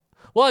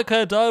Why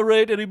can't I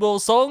rate any more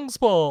songs,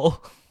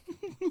 Paul?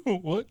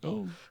 What?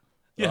 Oh,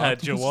 You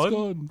had your one.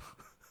 gone.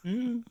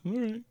 Yeah, all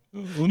right.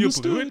 You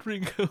blew it,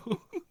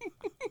 Ringo.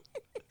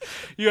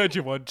 You had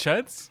your one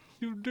chance.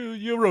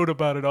 You wrote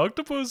about an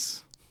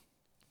octopus.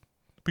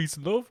 Peace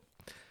and love.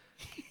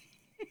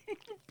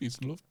 Peace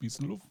and love. Peace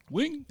and love.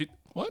 Wing.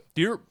 What?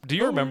 Do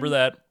you remember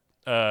that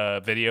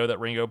video that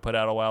Ringo put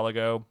out a while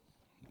ago?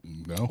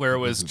 No. Where it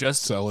was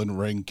just selling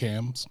ring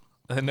cams.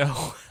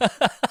 No.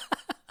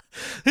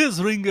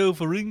 Here's Ringo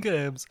for ring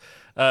cams.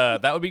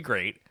 That would be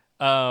great.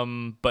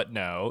 But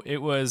no,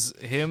 it was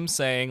him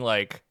saying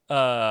like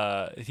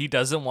he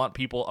doesn't want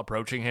people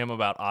approaching him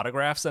about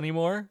autographs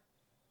anymore.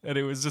 And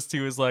it was just,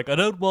 he was like, I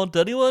don't want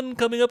anyone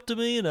coming up to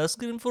me and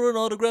asking for an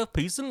autograph.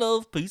 Peace and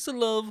love, peace and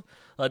love.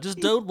 I just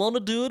don't want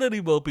to do it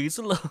anymore. Peace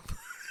and love.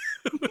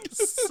 It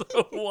was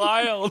so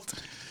wild.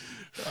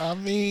 I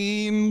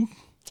mean,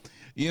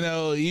 you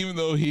know, even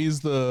though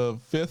he's the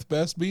 5th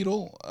best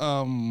Beatle,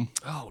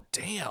 Oh,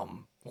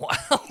 damn. Wow.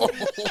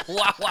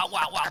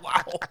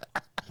 Wow.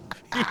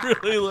 You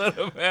really let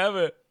him have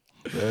it.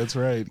 That's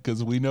right,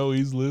 because we know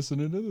he's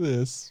listening to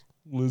this,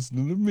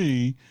 listening to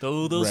me.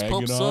 Oh, those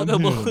ragging pop on saga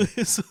him.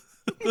 boys.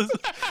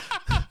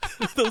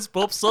 Those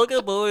pop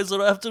saga boys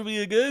are after me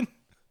again.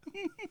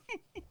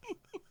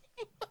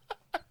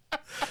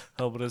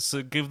 I'm going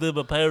to give them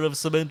a pair of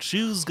cement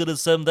shoes, going to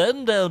send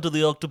them down to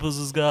the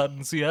octopus's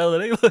garden, see how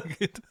they like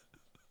it.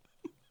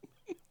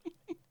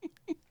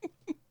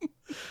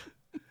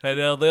 And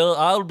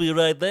I'll be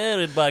right there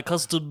in my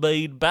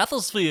custom-made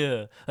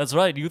bathysphere. That's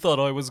right, you thought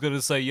I was going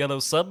to say yellow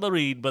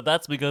submarine, but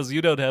that's because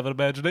you don't have an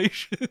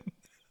imagination.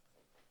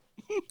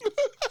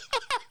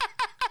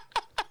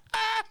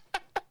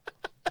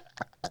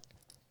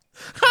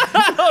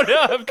 Oh,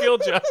 no, I've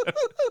killed John.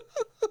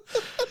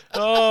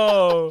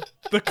 Oh,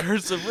 the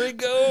curse of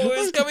Ringo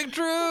is coming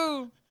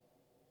true.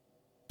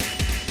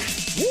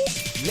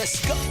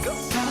 Let's go.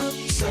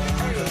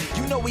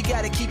 You know we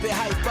gotta keep it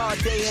hype all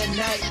day and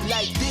night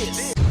like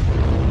this.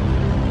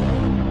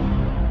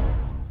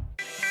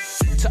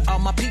 To all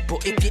my people,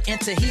 if you're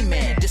into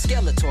He-Man, the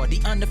Skeletor,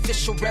 the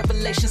unofficial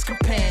Revelations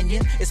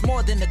companion. It's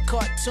more than a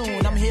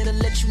cartoon, I'm here to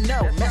let you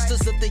know.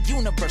 Masters of the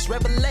universe,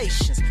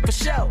 Revelations, for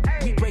sure.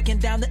 We breaking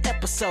down the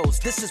episodes,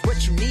 this is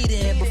what you need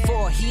in.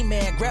 Before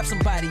He-Man grab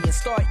somebody and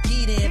start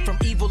eating. From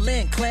Evil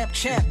Lyn, Clamp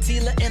Champ,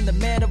 Tila, and the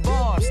Man of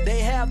Arms. They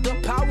have the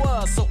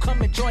power, so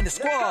come and join the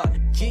squad.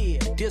 Yeah,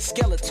 dear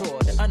Skeletor,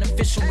 the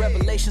unofficial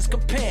Revelations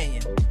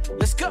companion.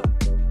 Let's go.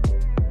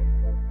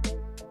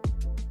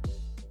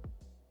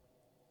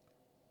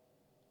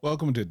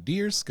 Welcome to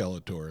Dear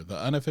Skeletor, the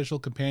unofficial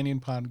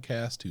companion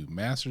podcast to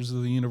Masters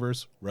of the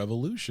Universe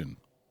Revolution.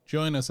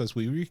 Join us as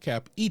we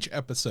recap each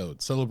episode,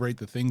 celebrate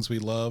the things we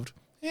loved,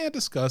 and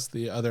discuss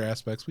the other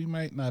aspects we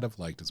might not have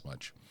liked as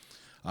much.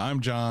 I'm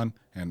John,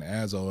 and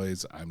as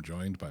always, I'm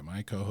joined by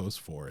my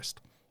co-host,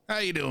 Forrest. How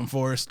you doing,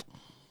 Forrest?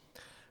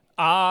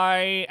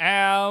 I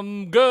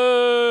am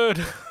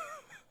good.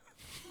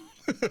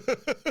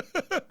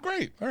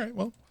 Great. All right,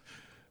 well,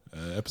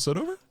 episode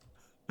over?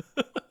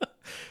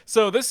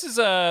 So this is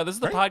the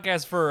Right.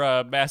 podcast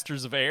for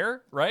Masters of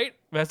Air, right?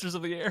 Masters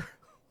of the Air.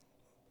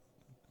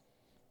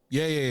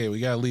 Yeah.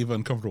 We gotta leave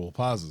uncomfortable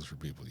pauses for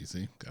people, you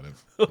see? Gotta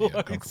be I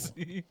uncomfortable.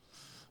 see.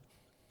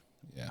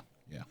 Yeah.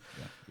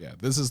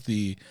 This is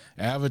the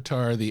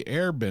Avatar, the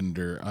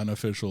Airbender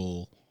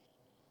unofficial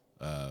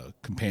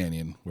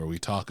companion where we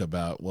talk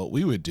about what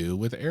we would do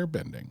with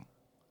airbending.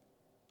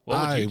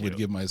 I would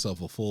give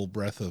myself a full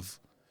breath of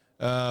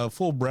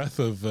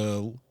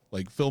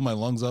like fill my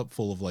lungs up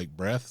full of like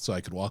breath so I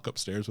could walk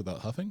upstairs without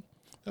huffing.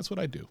 That's what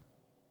I do.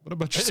 What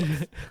about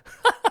yourself?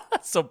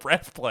 So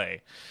breath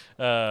play.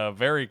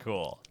 Very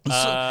cool.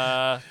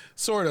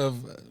 Sort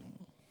of.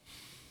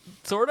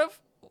 Sort of?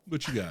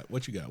 What you got?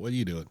 What are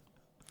you doing?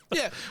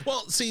 Yeah.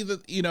 Well, see,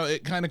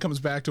 it kind of comes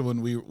back to when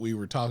we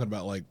were talking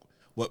about like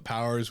what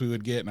powers we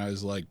would get, and I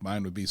was like,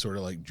 mine would be sort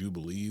of like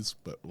Jubilees,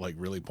 but like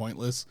really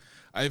pointless.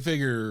 I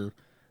figure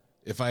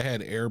if I had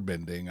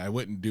airbending, I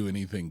wouldn't do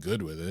anything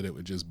good with it. It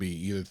would just be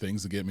either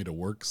things to get me to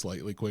work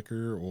slightly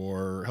quicker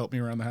or help me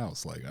around the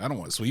house. Like, I don't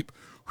want to sweep.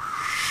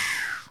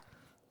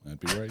 That'd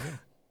be right there.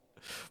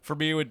 For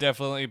me, it would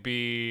definitely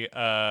be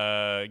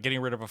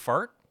getting rid of a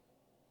fart.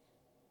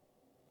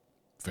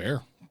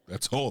 Fair.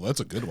 That's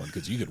a good one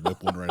because you could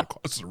whip one right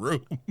across the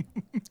room.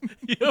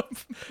 Yep.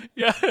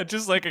 Yeah,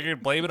 just like I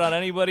could blame it on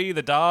anybody.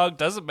 The dog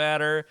doesn't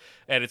matter,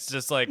 and it's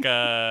just like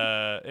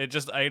I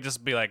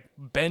just be like,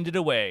 bend it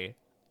away.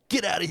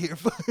 Get out of here,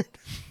 fart.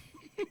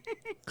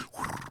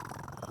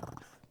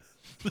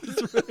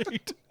 That's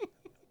right.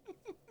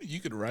 You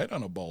could ride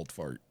on a bald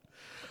fart.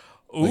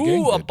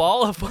 Ooh, a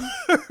ball of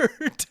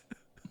fart.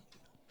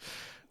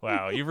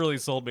 Wow, you really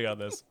sold me on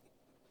this.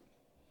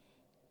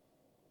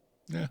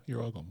 Yeah, you're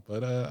welcome.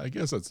 But I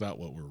guess that's not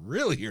what we're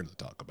really here to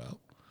talk about.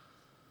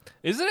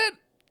 Isn't it?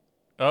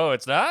 Oh,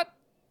 it's not?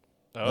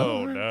 Oh,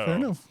 all right, no. Fair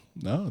enough.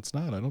 No, it's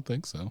not. I don't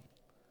think so.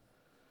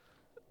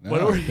 No,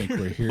 What are I we think here-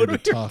 we're here what are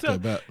to we here talk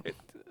about.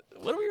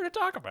 What are we here to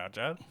talk about,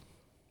 John?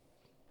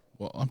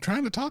 Well, I'm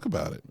trying to talk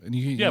about it, and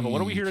you but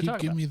what are we here to talk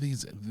give about? me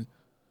these.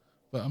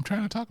 But I'm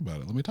trying to talk about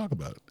it. Let me talk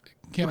about it.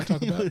 Can I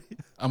talk about it?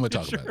 I'm going to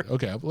talk about it.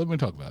 Okay, let me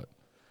talk about it.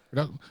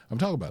 I'm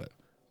talking about it.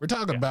 We're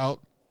talking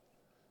about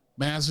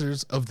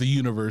Masters of the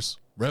Universe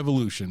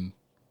Revolution,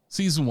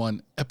 Season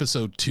 1,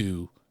 Episode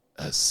 2,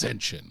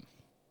 Ascension.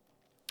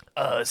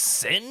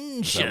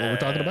 Ascension. Is that what we're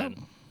talking about?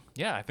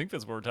 Yeah, I think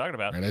that's what we're talking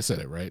about. Right, I said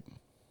it, right?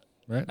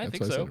 Right? I That's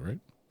think why so. I said it, right?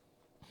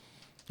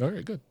 All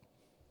right, good.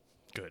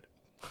 Good.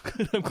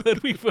 I'm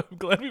glad we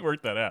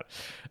worked that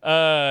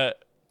out.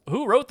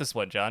 Who wrote this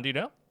one, John? Do you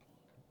know?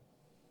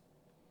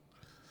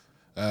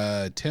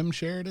 Tim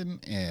Sheridan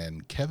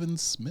and Kevin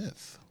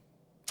Smith.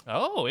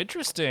 Oh,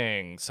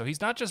 interesting. So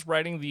he's not just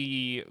writing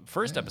the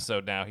first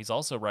episode now, he's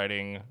also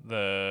writing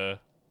the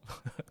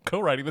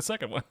co-writing the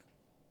second one.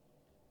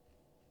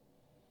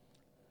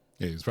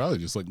 Yeah, he's probably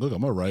just like, look,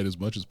 I'm going to write as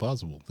much as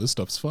possible. This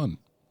stuff's fun.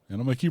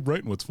 And I'm going to keep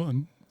writing what's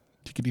fun.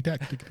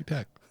 Tickety-tack,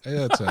 tickety-tack.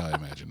 That's how I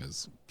imagine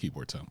his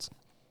keyboard sounds.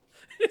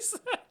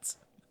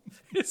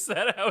 Is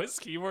that how his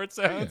keyboard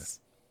sounds?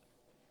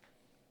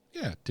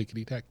 Yeah,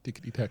 tickety-tack,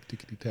 tickety-tack,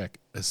 tickety-tack.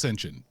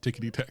 Ascension,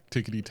 tickety-tack,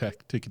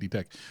 tickety-tack,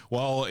 tickety-tack.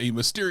 While a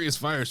mysterious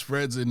fire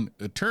spreads in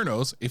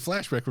Eternos, a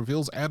flashback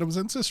reveals Adam's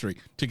ancestry.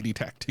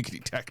 Tickety-tack,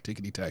 tickety-tack,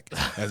 tickety-tack,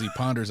 as he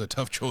ponders a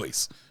tough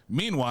choice.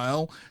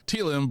 Meanwhile,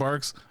 Tila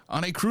embarks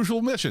on a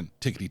crucial mission.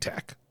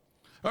 Tickety-tack.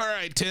 All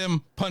right,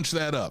 Tim, punch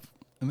that up.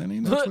 And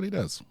then that's what he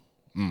does.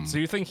 So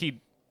you think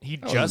he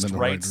just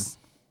writes...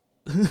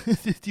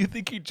 Do you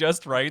think he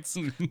just writes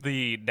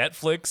the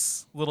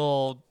Netflix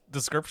little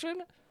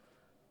description?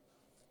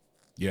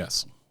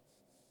 Yes.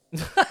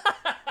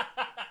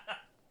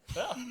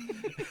 Well,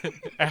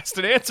 asked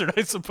and answered,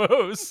 I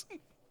suppose.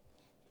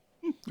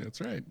 That's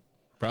right.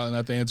 Probably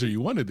not the answer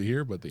you wanted to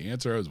hear, but the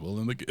answer I was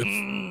willing to give.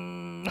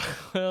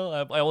 Well,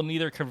 I will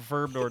neither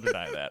confirm nor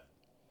deny that.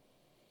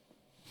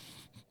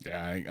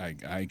 Yeah,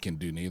 I can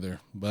do neither,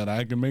 but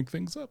I can make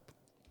things up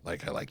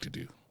like I like to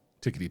do.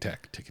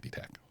 Tickety-tack,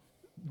 tickety-tack.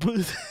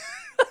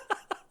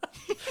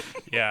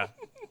 Yeah.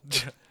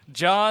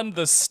 John,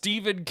 the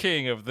Stephen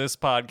King of this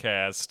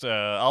podcast,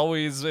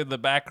 always in the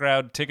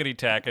background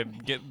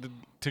tickety-tacking,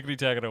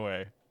 tickety-tacking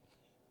away.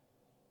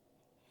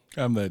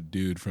 I'm that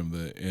dude from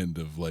the end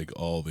of like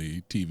all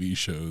the TV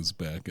shows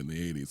back in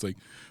the 80s. Like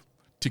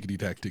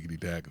tickety-tack,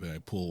 tickety-tack. Then I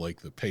pull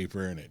like the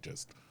paper and it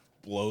just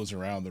blows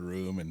around the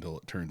room until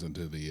it turns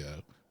into the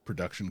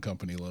production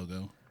company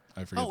logo.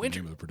 I forget the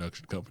name of the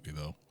production company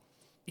though.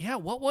 Yeah,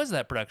 what was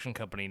that production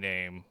company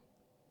name?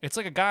 It's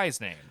like a guy's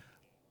name.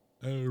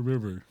 I don't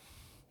remember.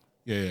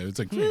 Yeah, it's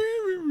like. Pitch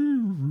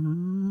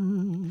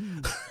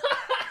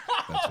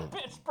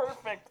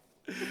perfect.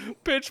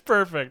 Pitch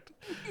perfect.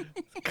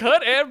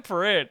 Cut and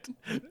print.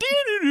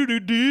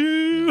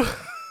 Do-do-do-do-do.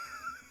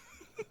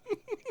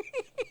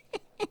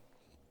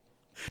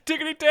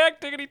 Tickety-tack,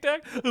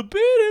 tickety-tack.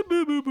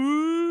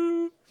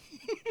 Boo-boo-boo-boo.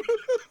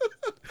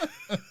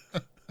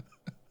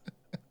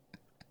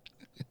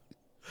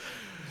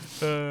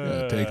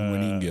 Gotta take them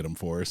when you can get them,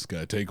 Forrest.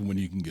 Gotta take them when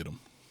you can get them.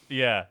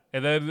 Yeah,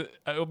 and then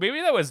maybe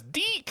that was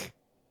Deke.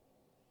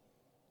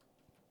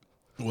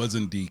 It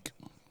wasn't Deke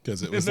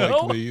because it was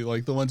No?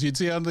 like the ones you'd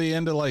see on the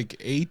end of like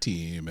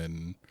A-Team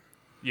and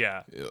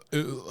Yeah,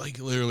 like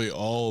literally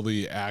all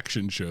the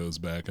action shows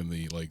back in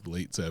the like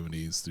late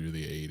 70s through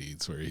the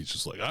 80s where he's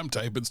just like, I'm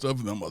typing stuff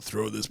and I'm gonna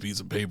throw this piece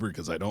of paper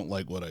because I don't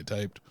like what I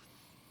typed,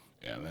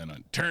 and then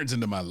it turns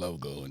into my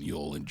logo and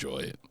you'll enjoy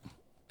it.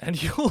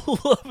 and you'll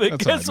love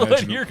it. That's how I Guess what?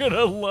 imagine it. You're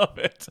gonna love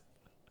it.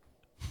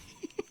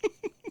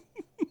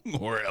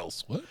 Or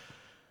else what?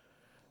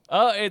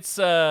 It's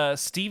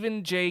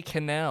Stephen J.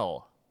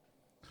 Cannell.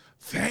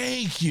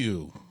 Thank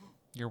you.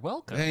 You're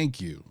welcome. Thank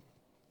you.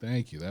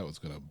 That was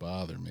gonna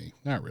bother me.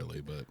 Not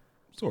really, but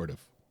sort of.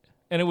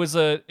 And it was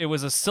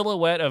a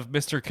silhouette of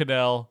Mr.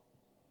 Cannell.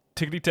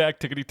 Tickety tack,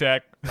 tickety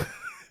tack.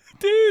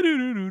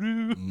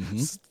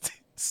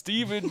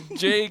 Stephen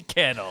J.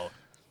 Cannell.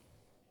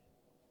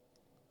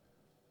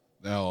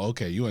 Now,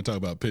 okay, you want to talk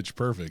about Pitch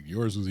Perfect?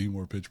 Yours was even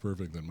more Pitch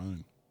Perfect than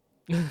mine.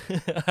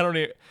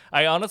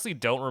 I honestly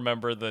don't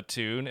remember the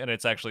tune, and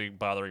it's actually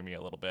bothering me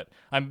a little bit.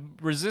 I'm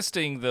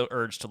resisting the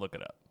urge to look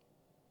it up.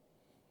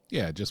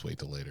 Yeah, just wait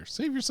till later.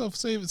 Save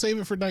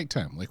it for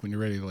nighttime, like when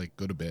you're ready to like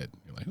go to bed.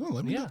 You're like, oh,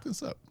 let me look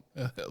this up.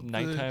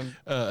 Nighttime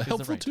is helpful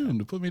the right tune time.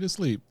 to put me to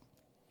sleep.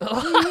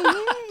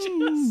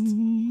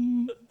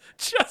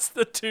 Just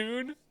the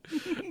tune?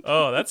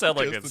 Oh, that sounds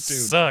like it Just the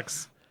tune.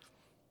 sucks.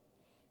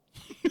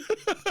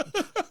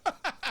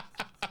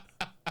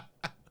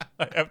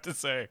 I have to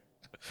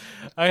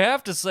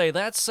say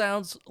that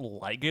sounds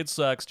like it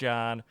sucks,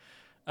 John.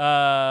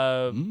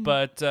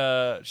 But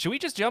should we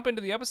just jump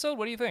into the episode?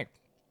 What do you think?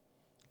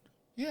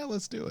 Yeah,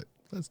 let's do it.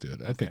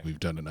 I think we've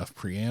done enough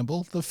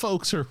preamble. The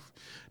folks are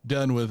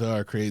done with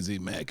our crazy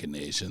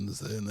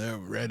machinations, and they're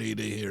ready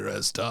to hear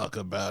us talk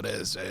about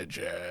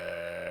Ascension.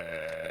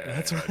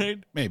 That's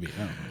right. Maybe. I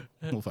don't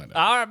know. We'll find out.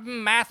 Our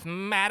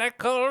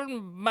mathematical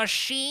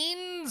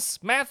machines?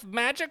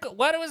 Magic?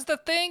 What was the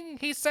thing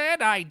he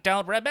said? I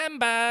don't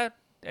remember.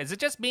 Is it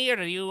just me, or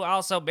do you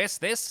also miss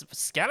this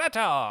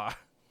Skeletor?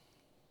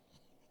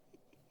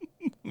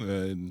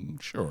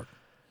 Sure.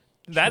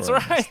 That's Sure, I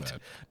missed right.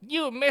 that.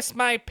 You miss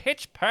my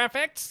pitch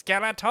perfect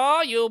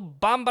Skeletor, you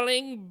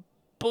bumbling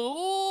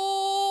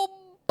booba.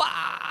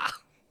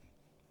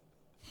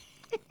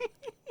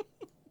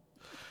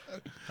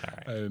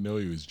 I didn't know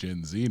he was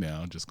Gen Z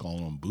now. Just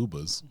calling them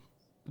boobas.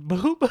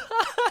 Booba?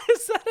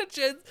 Is that a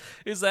Gen?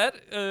 Is that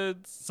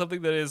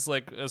something that is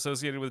like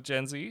associated with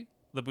Gen Z?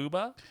 The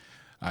booba?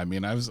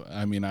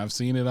 I've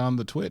seen it on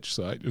the Twitch,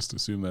 so I just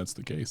assume that's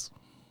the case.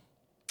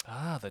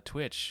 Ah, the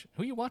Twitch.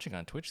 Who are you watching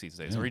on Twitch these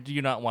days, or do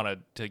you not want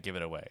to give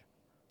it away?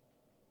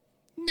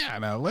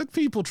 No. Let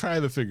people try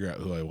to figure out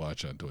who I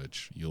watch on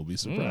Twitch. You'll be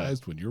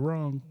surprised when you're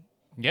wrong.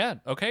 Yeah.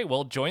 Okay.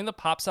 Well, join the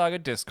Pop Saga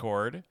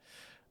Discord,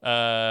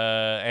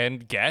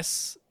 and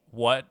guess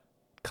what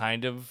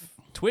kind of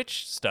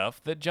Twitch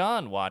stuff that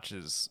John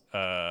watches.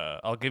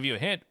 I'll give you a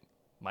hint.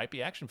 Might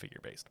be action figure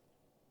based.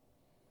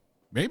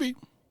 Maybe.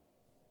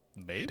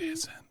 Maybe It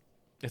isn't.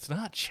 it's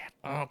not. Shit.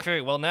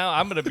 Okay. Well, now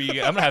I'm gonna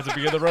have to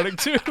be in the running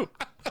too.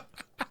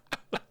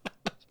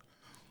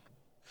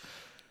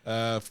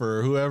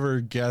 For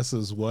whoever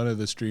guesses one of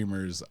the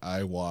streamers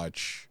I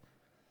watch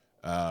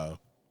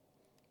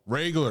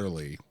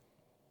regularly,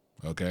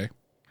 okay,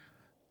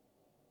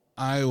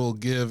 I will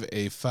give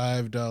a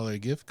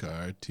 $5 gift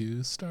card to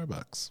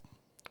Starbucks.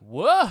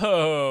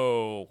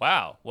 Whoa!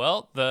 Wow.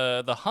 Well,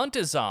 the hunt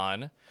is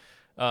on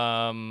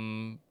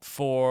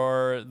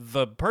for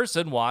the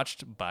person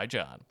watched by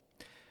John.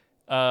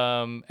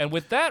 And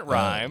with that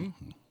rhyme,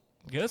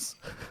 yes.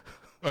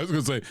 I was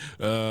going to say,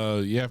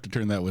 you have to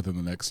turn that within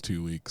the next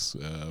 2 weeks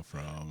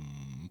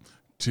from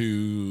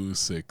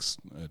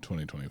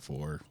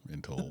 2/6/2024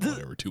 until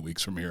whatever 2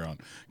 weeks from here on.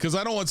 Because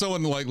I don't want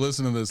someone to like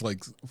listen to this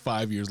like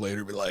 5 years later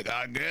and be like,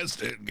 I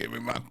guessed it. Give me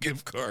my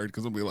gift card.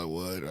 Because I'll be like,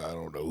 what? I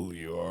don't know who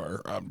you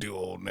are. I'm too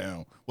old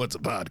now. What's a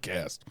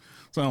podcast?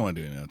 So I don't want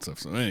to do any of that stuff.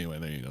 So anyway,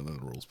 there you go. Those are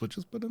the rules. But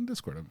just put in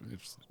Discord.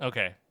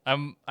 Okay.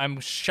 I'm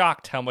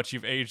shocked how much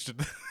you've aged in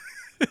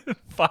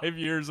 5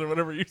 years or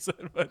whatever you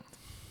said, but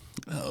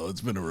Oh,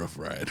 it's been a rough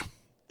ride.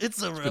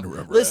 it's a been a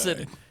rough Listen,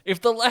 ride.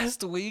 if the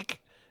last week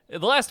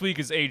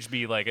has aged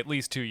me like at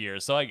least 2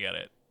 years, so I get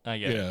it.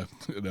 Yeah.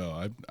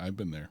 No, I've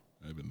been there.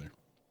 I've been there.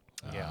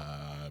 Yeah.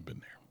 I've been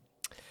there.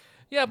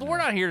 Yeah, but we're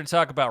not here to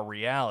talk about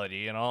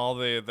reality and all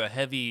the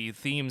heavy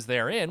themes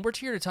therein. We're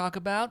here to talk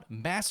about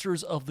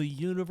Masters of the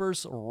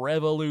Universe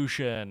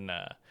Revolution.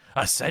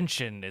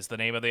 Ascension is the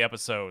name of the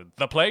episode.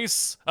 The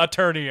place,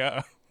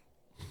 Eternia.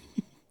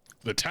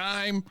 The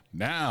time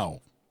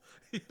now.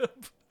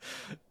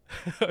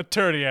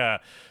 Eternia.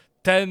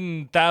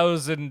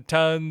 10,000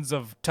 tons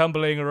of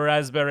tumbling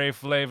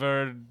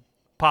raspberry-flavored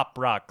pop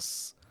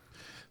rocks.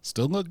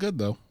 Still look good,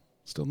 though.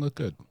 Still look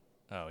good.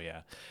 Oh,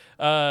 yeah.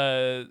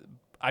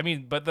 I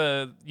mean, but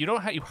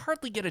you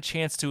hardly get a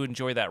chance to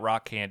enjoy that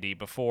rock candy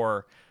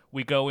before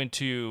we go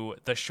into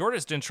the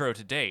shortest intro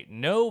to date.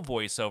 No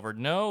voiceover,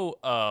 no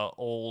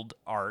old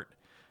art,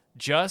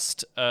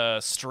 just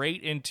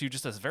straight into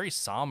just a very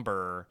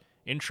somber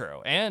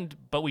intro.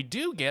 But we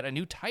do get a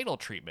new title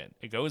treatment.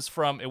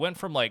 It went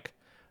from like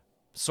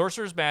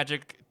Sorcerer's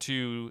Magic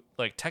to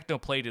like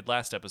Technoplated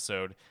last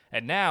episode,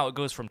 and now it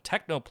goes from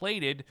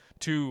Technoplated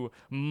to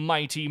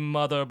Mighty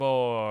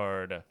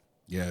Motherboard.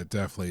 Yeah, it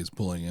definitely is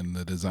pulling in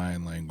the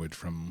design language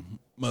from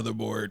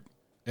Motherboard.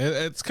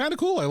 It's kind of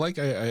cool.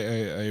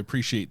 I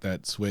appreciate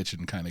that switch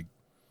and kind of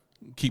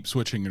keep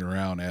switching it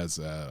around as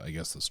I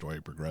guess the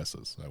story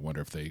progresses. I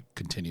wonder if they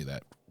continue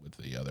that with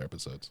the other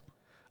episodes.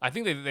 I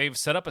think they've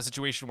set up a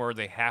situation where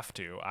they have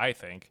to, I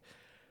think.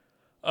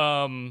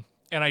 And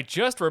I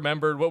just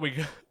remembered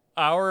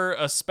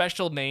our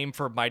special name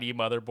for Mighty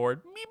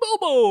Motherboard,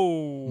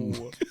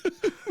 Meebobo.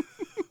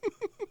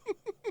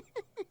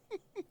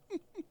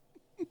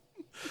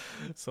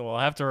 So we'll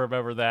have to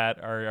remember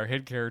that, our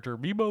hit character,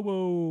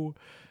 Meebobo.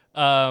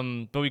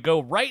 But we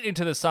go right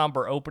into the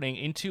somber opening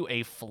into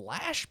a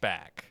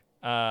flashback.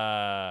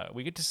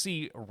 We get to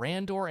see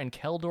Randor and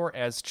Keldor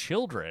as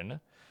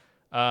children.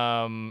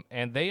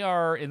 And they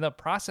are in the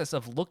process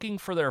of looking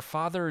for their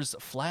father's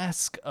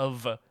flask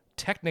of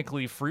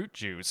technically fruit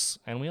juice.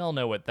 And we all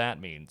know what that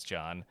means,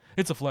 John.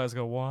 It's a flask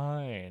of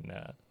wine.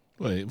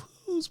 Wait,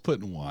 who's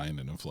putting wine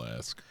in a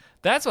flask?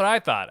 That's what I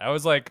thought. I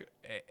was like,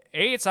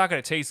 A, it's not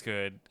going to taste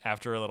good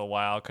after a little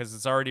while because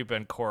it's already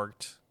been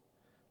corked.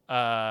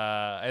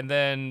 And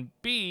then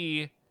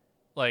B,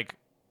 like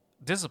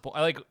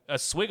a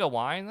swig of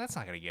wine, that's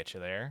not going to get you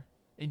there.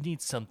 It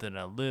needs something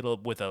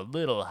with a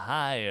little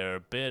higher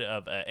bit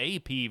of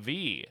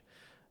APV.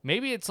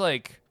 Maybe it's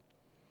like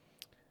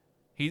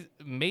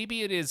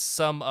maybe it is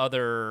some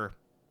other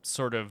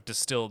sort of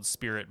distilled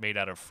spirit made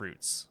out of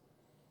fruits.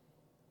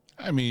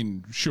 I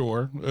mean,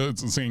 sure,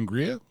 it's a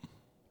sangria,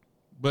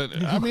 but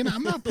I mean,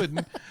 I'm not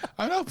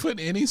putting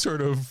any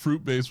sort of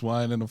fruit-based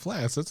wine in a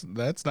flask.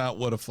 That's not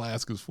what a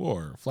flask is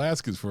for. A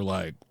flask is for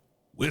like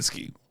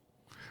whiskey.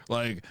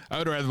 Like, I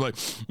would rather like,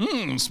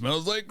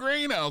 smells like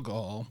grain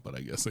alcohol, but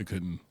I guess I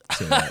couldn't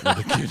say that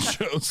with a kid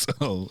show.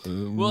 So,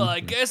 well,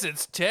 I guess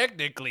it's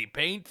technically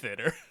paint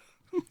thinner.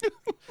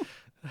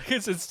 I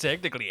guess it's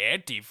technically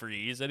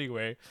antifreeze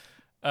anyway.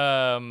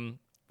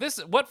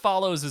 What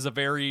follows is a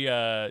very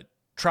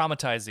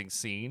traumatizing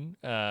scene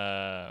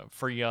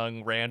for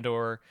young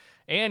Randor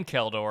and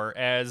Keldor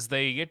as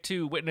they get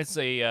to witness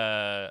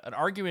an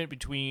argument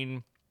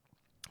between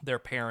their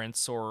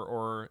parents,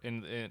 or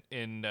in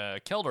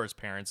Keldor's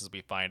parents, as we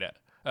find out,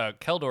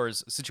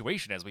 Keldor's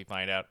situation, as we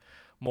find out,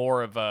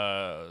 more of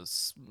a,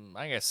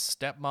 I guess,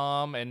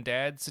 stepmom and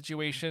dad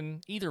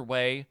situation. Either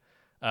way,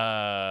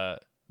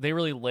 they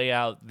really lay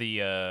out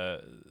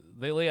the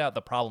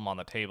problem on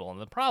the table,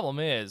 and the problem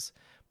is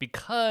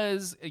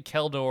because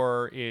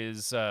Keldor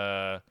is,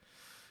 I'll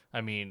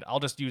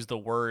just use the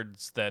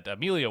words that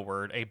Amelia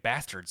word, a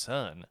bastard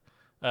son.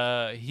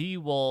 He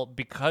will,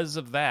 because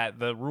of that,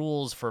 the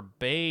rules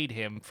forbade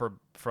him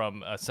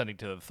from ascending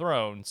to the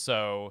throne.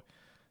 So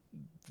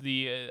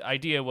the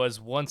idea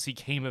was once he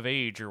came of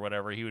age or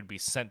whatever, he would be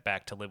sent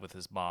back to live with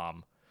his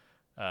mom,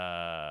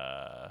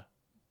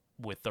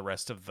 with the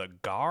rest of the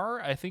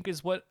Gar, I think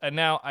is what. And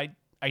now I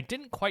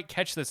didn't quite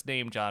catch this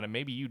name, John, and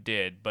maybe you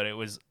did, but it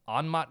was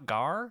Anmat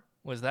Gar.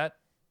 Was that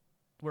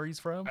where he's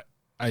from?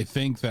 I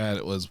think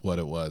that was what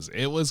it was.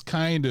 It was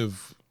kind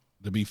of,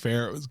 to be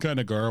fair, it was kind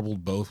of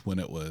garbled both when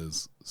it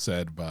was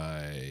said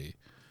by,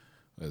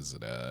 was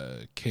it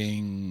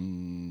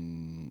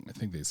King? I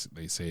think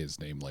they say his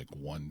name like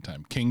one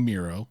time, King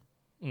Miro,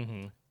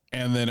 and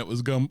then it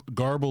was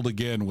garbled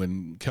again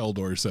when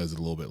Keldor says it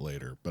a little bit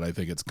later. But I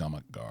think it's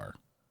Gamak Gar.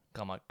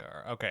 Gamak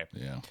Gar. Okay.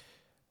 Yeah.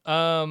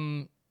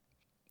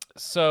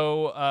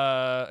 So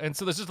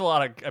there's just a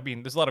lot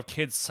of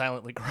kids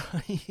silently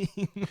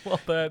crying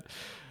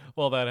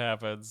while that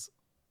happens.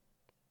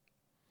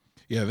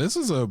 Yeah, this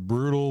is a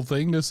brutal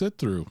thing to sit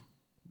through.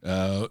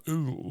 A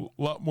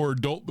lot more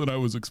adult than I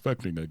was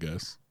expecting, I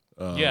guess.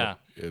 Yeah,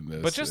 in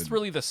this, but just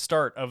really the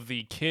start of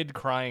the kid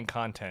crying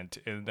content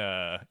in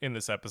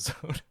this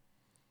episode.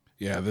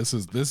 Yeah, this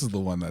is the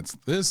one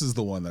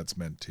that's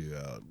meant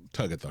to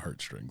tug at the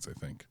heartstrings, I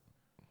think.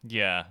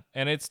 Yeah,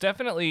 and it's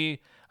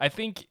definitely, I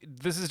think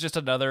this is just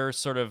another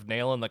sort of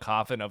nail in the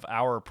coffin of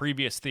our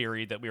previous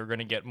theory that we were going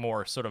to get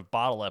more sort of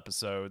bottle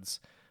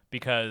episodes,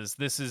 because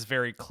this is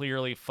very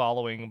clearly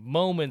following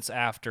moments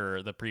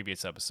after the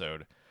previous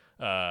episode.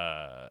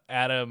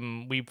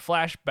 Adam, we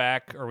flash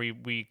back, or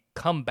we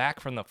come back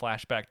from the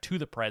flashback to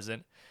the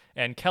present,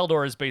 and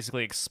Keldor is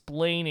basically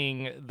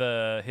explaining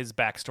his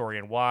backstory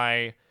and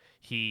why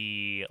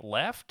he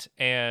left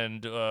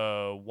and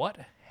what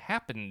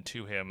happened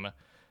to him.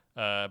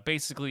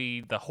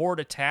 Basically, the Horde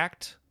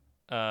attacked,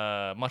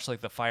 much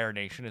like the Fire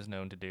Nation is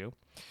known to do,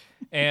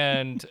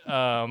 and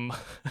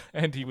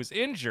and he was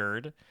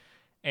injured,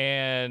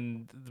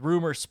 and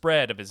rumors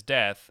spread of his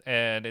death.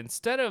 And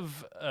instead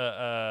of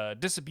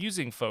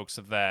disabusing folks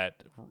of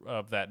that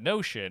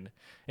notion,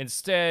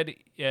 instead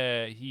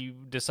he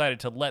decided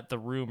to let the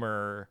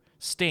rumor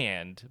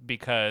stand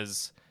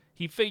because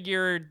he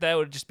figured that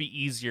would just be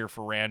easier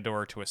for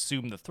Randor to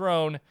assume the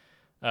throne.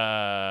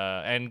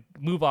 And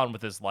move on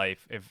with his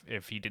life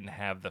if he didn't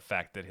have the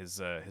fact that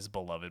his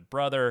beloved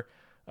brother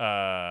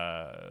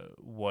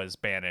was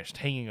banished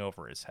hanging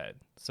over his head.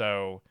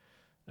 So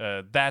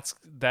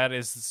that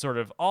is sort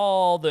of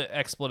all the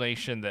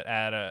explanation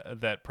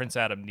that Prince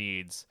Adam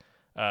needs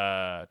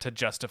to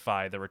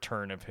justify the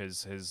return of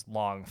his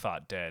long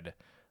thought dead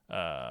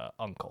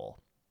uncle.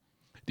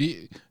 Do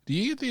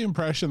you get the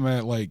impression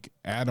that like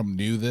Adam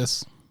knew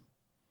this?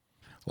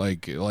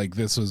 Like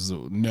this was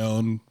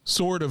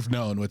sort of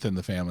known within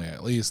the family,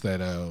 at least,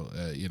 that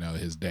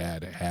his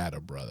dad had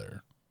a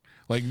brother.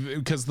 Like,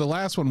 because the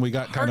last one we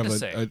got Hard kind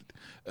of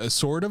a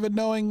sort of a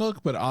knowing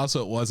look, but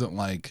also it wasn't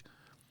like,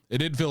 it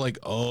didn't feel like,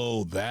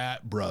 oh,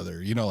 that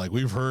brother. Like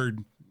we've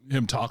heard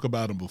him talk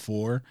about him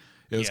before.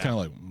 It was kind of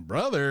like,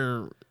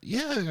 brother,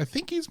 yeah, I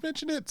think he's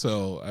mentioned it.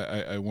 So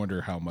I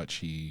wonder how much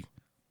he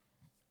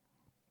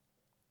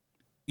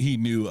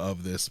knew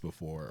of this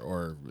before,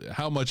 or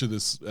how much of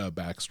this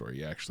backstory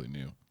he actually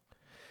knew.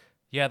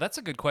 Yeah, that's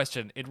a good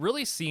question. It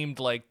really seemed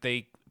like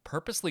they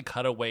purposely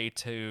cut away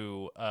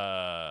to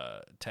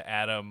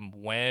Adam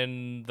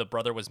when the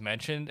brother was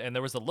mentioned, and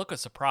there was a look of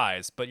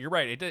surprise. But you're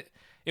right,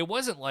 it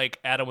wasn't like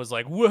Adam was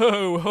like,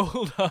 "Whoa,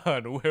 hold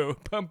on, whoa,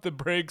 pump the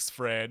brakes,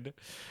 friend.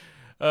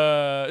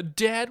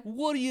 Dad,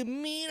 what do you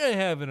mean I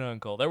have an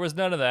uncle?" There was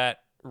none of that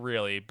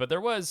really, but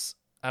there was.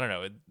 I don't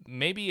know.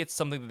 Maybe it's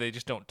something that they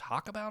just don't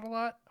talk about a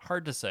lot.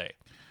 Hard to say.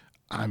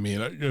 I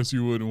mean, I guess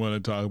you wouldn't want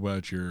to talk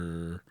about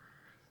your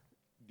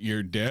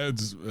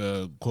dad's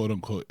quote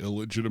unquote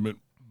illegitimate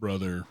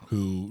brother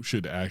who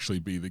should actually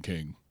be the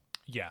king.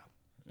 Yeah.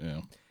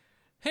 Yeah.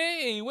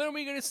 Hey, when are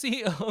we going to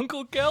see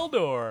Uncle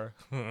Keldor?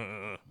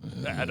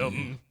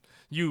 Adam,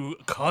 you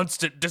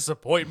constant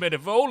disappointment.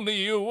 If only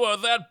you were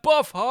that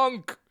buff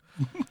hunk.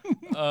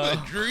 A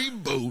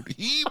dreamboat,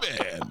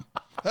 He-Man.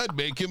 I'd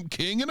make him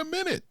king in a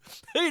minute.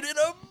 In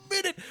a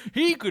minute,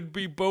 he could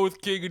be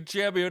both king and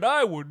champion.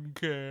 I wouldn't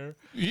care.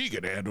 He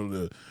could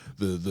handle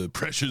the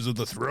pressures of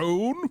the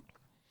throne.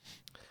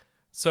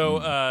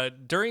 So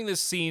during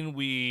this scene,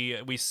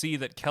 we see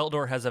that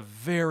Keldor has a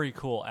very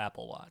cool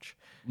Apple Watch.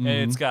 And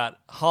it's got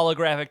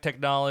holographic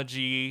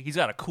technology. He's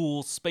got a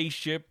cool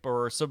spaceship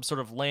or some sort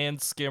of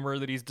land skimmer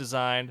that he's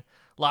designed.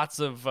 Lots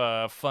of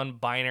fun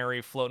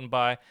binary floating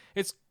by.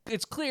 It's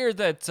clear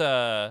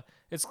that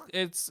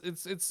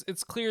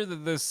it's clear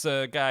that this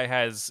guy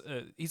has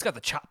he's got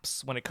the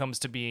chops when it comes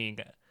to being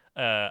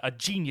a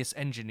genius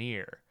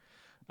engineer.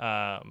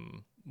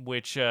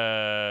 Which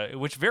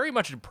very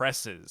much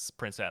impresses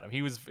Prince Adam.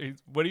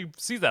 When he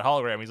sees that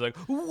hologram, he's like,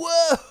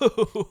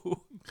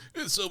 "Whoa!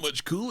 It's so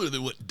much cooler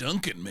than what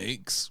Duncan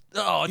makes."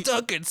 Oh,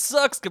 Duncan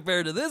sucks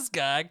compared to this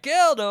guy,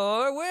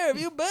 Keldor. Where have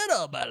you been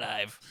all my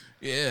life?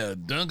 Yeah,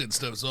 Duncan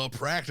stuff's all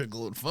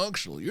practical and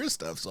functional. Your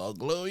stuff's all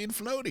glowy and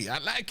floaty. I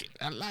like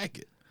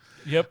it.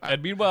 Yep.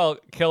 And meanwhile,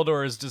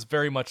 Keldor is just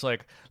very much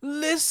like,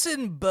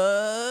 "Listen,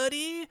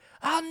 buddy,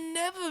 I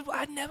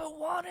never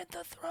wanted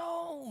the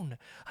throne.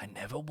 I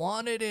never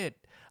wanted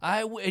it.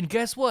 And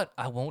guess what?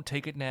 I won't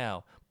take it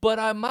now. But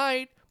I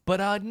might,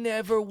 but I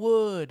never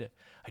would.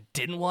 I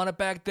didn't want it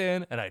back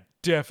then, and I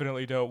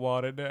definitely don't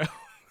want it now."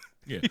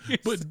 Yeah,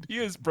 he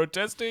is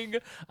protesting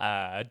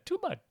too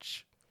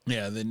much.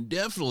 Yeah, then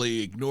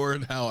definitely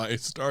ignored how I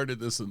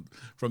started this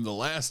from the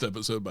last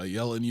episode by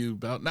yelling you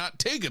about not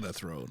taking a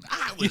throne.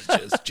 I was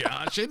just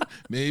joshing.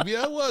 Maybe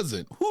I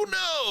wasn't. Who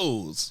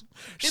knows?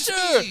 It's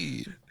Sure.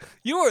 me.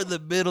 You were in the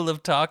middle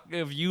of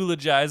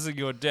eulogizing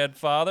your dead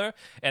father,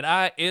 and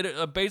I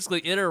basically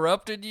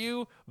interrupted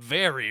you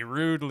very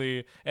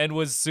rudely and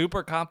was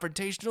super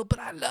confrontational. But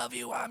I love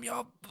you. I'm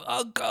your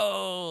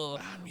uncle.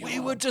 We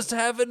were just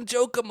having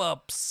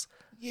joke-em-ups.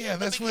 Yeah,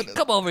 that's what.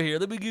 Come over here.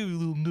 Let me give you a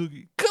little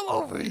noogie. Come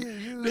over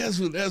here. That's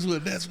what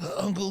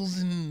uncles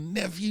and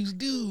nephews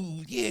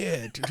do.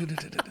 Yeah.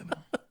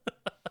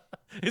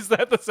 Is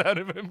that the sound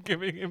of him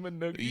giving him a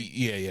noogie?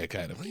 Yeah,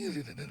 kind of.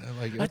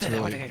 Like, that's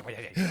really...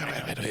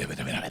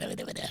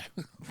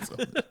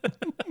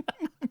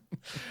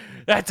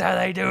 That's how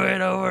they do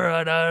it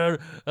over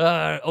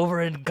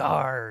in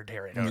Gar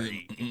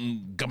territory.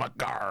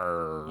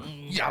 Gamagar.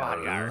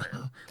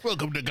 Yar.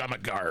 Welcome to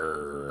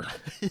Gamagar.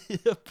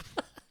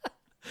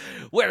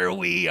 Where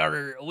we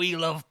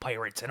love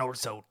pirates and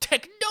also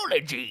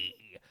technology.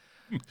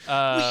 We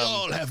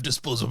all have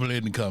disposable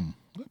income.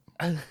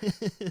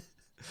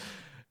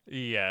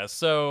 Yeah,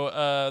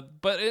 so,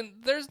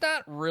 there's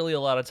not really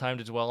a lot of time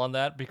to dwell on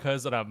that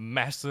because a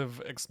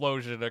massive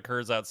explosion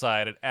occurs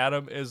outside, and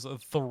Adam is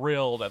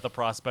thrilled at the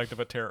prospect of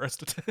a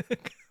terrorist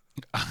attack.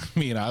 I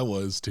mean, I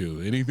was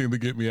too. Anything to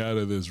get me out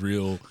of this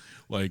real,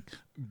 like,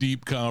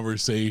 deep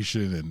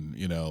conversation and,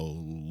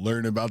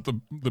 learn about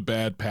the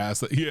bad past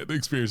that he had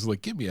experienced.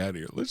 Like, get me out of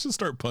here. Let's just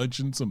start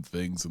punching some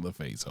things in the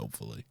face,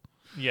 hopefully.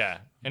 Yeah,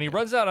 and he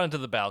runs out onto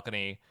the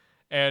balcony,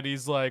 and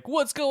he's like,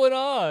 "What's going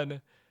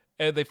on?"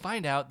 And they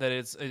find out that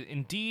it's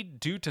indeed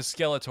due to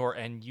Skeletor,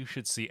 and you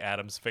should see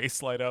Adam's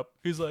face light up.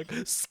 He's like,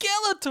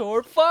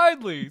 "Skeletor,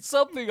 finally!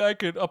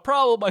 A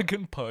problem I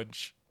can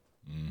punch."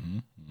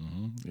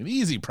 An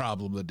easy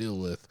problem to deal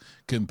with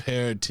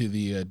compared to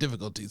the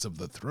difficulties of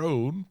the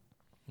throne.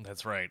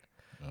 That's right.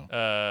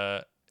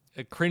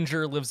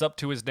 Cringer lives up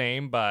to his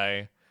name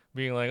by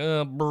being like,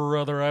 "Oh,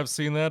 brother, I've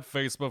seen that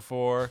face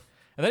before."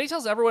 And then he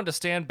tells everyone to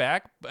stand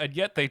back, and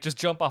yet they just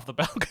jump off the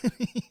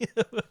balcony.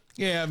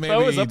 Yeah, maybe. If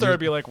I was up there, I'd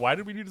be like, "Why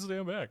did we need to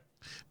stand back?"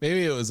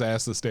 Maybe it was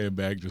asked to stand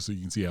back just so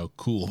you can see how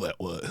cool that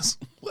was.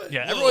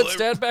 Yeah, everyone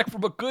stand back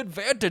from a good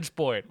vantage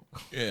point.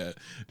 Yeah.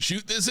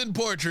 Shoot this in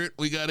portrait.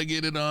 We got to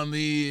get it on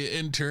the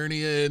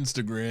Internia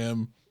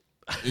Instagram.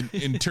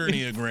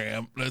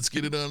 Interniagram. Let's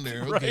get it on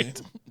there. Okay.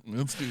 Right.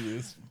 Let's do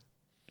this.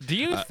 Do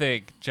you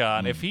think,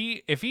 John, if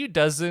he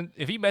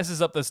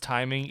messes up this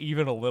timing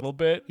even a little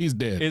bit, he's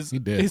dead. He's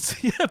dead.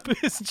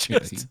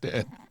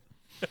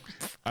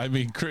 I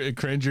mean,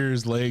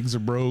 Cringer's legs are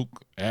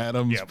broke.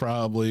 Adam's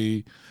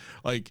probably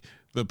like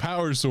the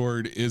power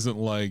sword isn't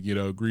like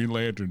Green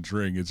Lantern's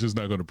ring. It's just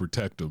not going to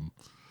protect him.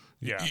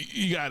 Yeah,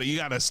 you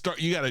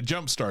gotta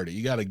jump start it.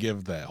 You gotta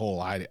give that whole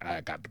I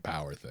got the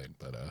power thing.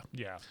 But I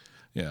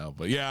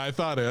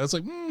thought I was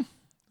like,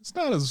 it's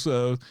not as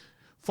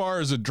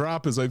far as a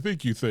drop as I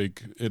think you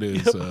think it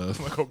is. I'm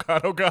like, oh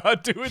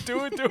god, do it.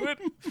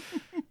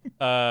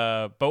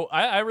 But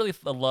I really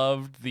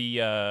loved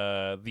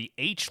the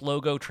H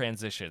logo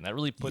transition. That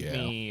really put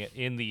me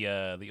in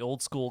the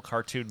old school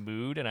cartoon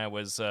mood, and I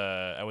was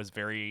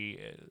very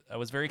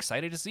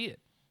excited to see it.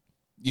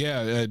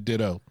 Yeah,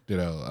 ditto.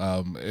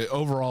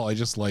 Overall, I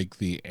just like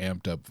the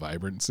amped up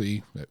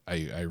vibrancy.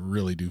 I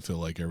really do feel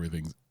like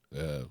everything's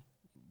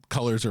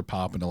colors are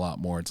popping a lot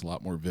more. It's a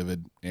lot more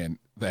vivid, and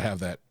they have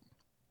that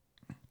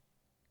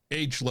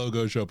H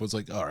logo show up. It's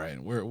like, all right,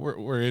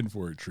 we're in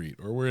for a treat,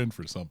 or we're in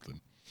for something.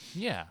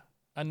 Yeah,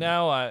 and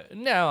now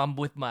I'm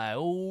with my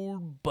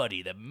old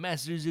buddy, the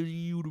Masters of the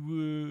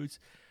Universe.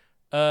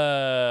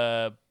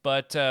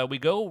 But we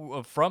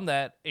go from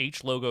that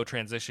H logo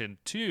transition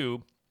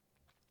to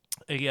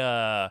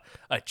a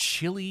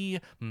chilly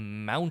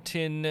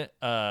mountain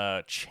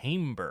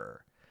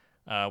chamber.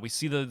 We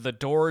see the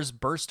doors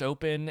burst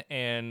open,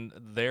 and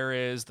there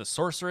is the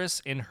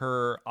sorceress in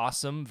her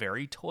awesome,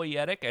 very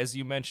toyetic, as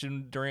you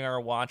mentioned during our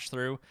watch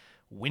through,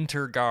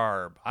 winter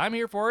garb. I'm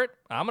here for it.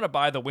 I'm gonna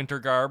buy the winter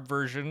garb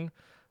version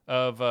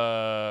of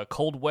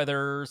cold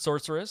weather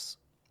sorceress.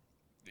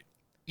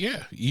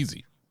 Yeah,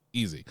 easy.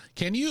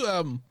 Can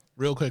you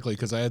real quickly,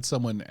 because I had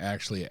someone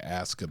actually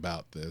ask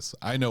about this.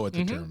 I know what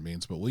the term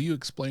means, but will you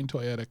explain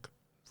toyetic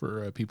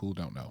for people who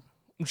don't know?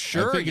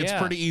 Sure, I think it's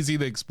pretty easy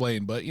to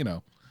explain, but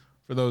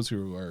for those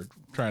who are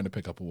trying to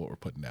pick up what we're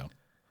putting down.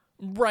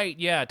 Right,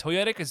 yeah.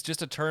 Toyetic is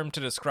just a term to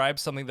describe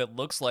something that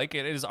looks like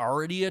it is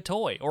already a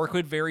toy, or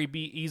could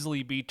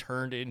easily be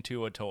turned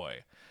into a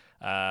toy.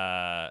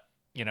 I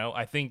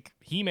think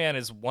He-Man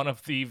is one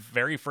of the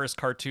very first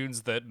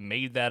cartoons that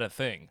made that a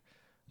thing.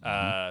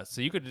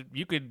 So you could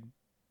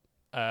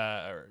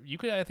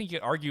I think you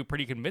could argue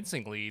pretty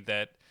convincingly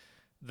that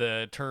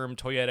the term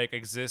toyetic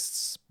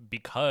exists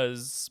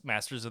because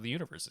Masters of the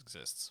Universe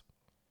exists.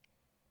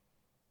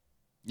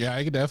 Yeah,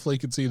 I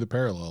could see the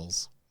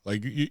parallels.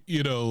 Like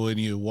when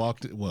you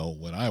walked,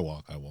 when I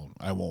walk, I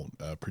won't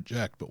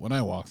project, but when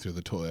I walk through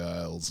the toy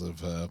aisles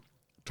of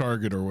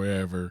Target or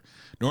wherever,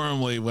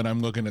 normally when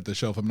I'm looking at the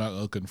shelf, I'm not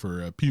looking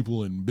for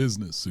people in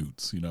business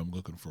suits. I'm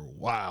looking for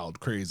wild,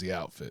 crazy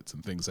outfits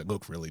and things that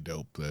look really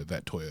dope.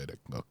 That toyetic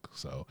look.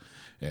 So,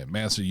 yeah,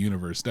 Master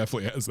Universe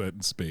definitely has that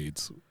in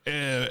spades.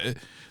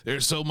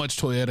 There's so mumuch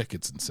toyetic,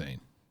 it's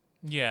insane.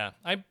 Yeah,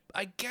 I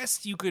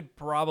guess you could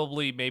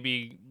probably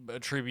maybe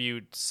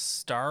attribute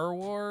Star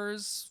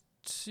Wars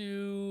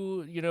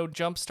to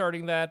jump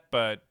starting that,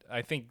 but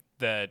I think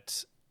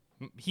that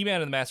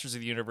He-Man and the Masters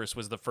of the Universe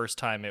was the first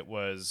time it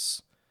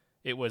was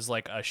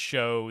like a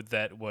show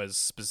that was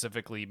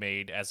specifically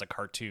made as a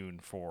cartoon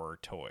for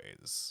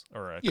toys,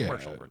 or a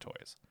commercial for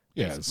toys.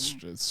 Yeah, it's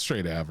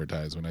straight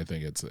advertisement. I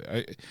think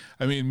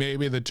I mean,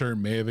 maybe the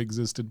term may have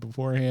existed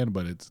beforehand,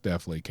 but it's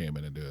definitely came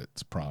into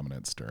its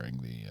prominence during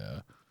the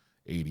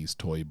 80s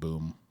toy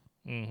boom.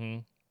 Mm-hmm.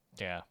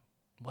 Yeah.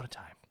 What a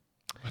time.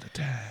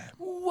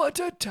 What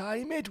a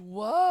time it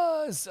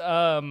was.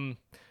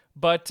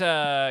 But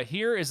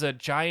here is a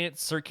giant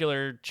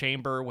circular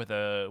chamber with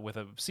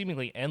a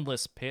seemingly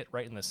endless pit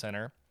right in the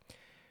center.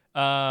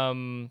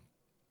 Tila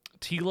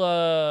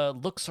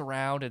looks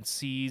around and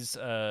sees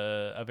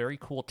a very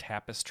cool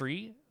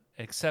tapestry,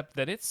 except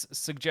that it's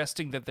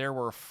suggesting that there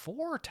were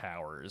 4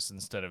 towers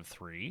instead of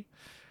 3.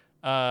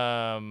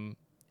 And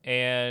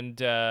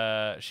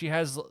she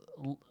has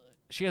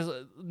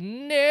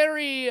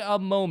nary a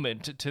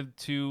moment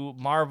to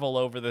marvel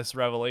over this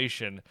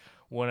revelation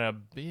when a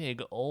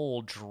big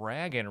old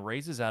dragon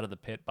raises out of the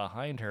pit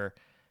behind her.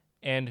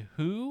 And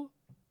who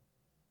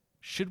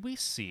should we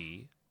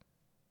see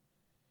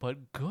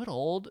but good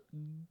old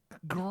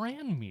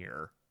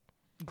Granamir?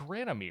 How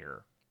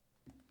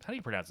do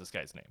you pronounce this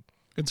guy's name?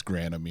 It's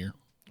Granamir.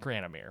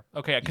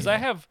 Okay, because I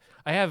have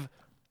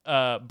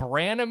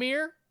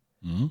Branamir,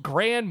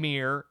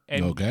 Granmere,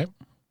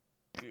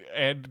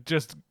 and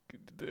just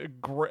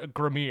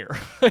Gramir.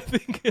 I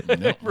think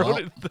I wrote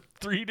it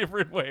 3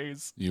 different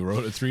ways. You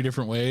wrote it 3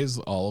 different ways,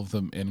 all of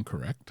them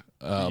incorrect.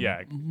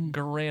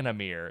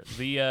 Granamir.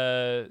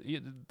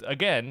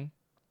 Again,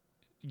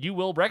 you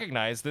will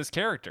recognize this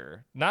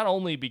character, not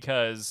only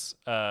because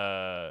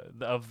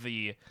of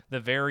the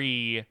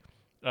very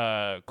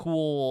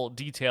cool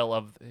detail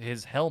of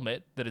his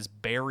helmet that is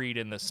buried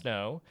in the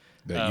snow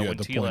that you when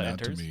had to Tila point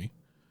enters. out to me.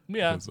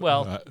 Yeah,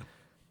 well,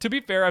 to be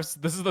fair,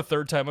 this is the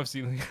 3rd time I've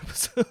seen the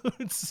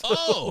episode.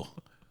 So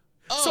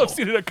I've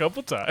seen it a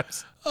couple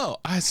times. Oh,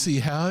 I see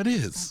how it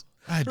is.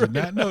 I did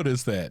not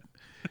notice that.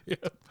 Yeah.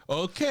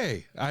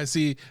 Okay, I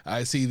see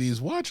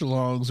these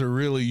watch-alongs are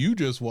really you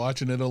just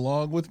watching it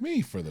along with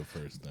me for the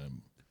first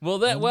time. Well,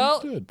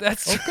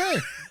 that's okay.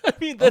 I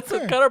mean, what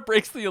kind of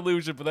breaks the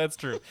illusion, but that's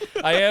true.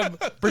 I am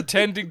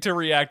pretending to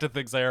react to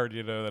things I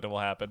already know that it will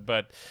happen,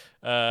 but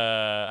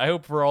I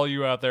hope for all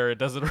you out there it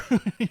doesn't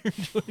ruin your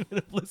enjoyment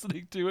of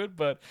listening to it.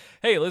 But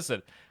hey,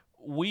 listen,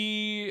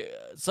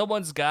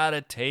 someone's got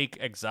to take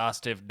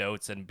exhaustive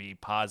notes and be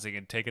pausing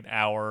and take an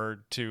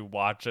hour to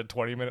watch a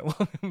 20-minute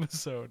long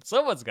episode.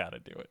 Someone's got to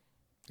do it.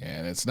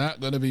 And it's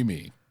not going to be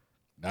me.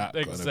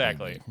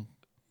 Exactly. Gonna be me.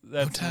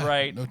 That's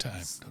right. No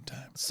time.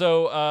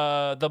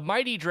 So the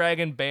mighty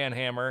dragon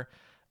Banhammer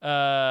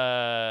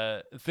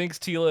thinks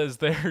Tila is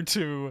there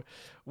to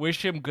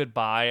wish him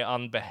goodbye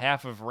on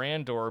behalf of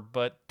Randor,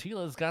 but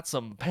Tila's got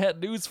some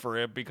bad news for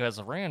him because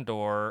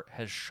Randor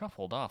has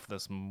shuffled off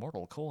this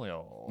mortal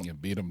coil. You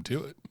beat him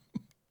to it.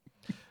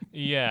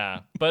 Yeah,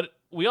 but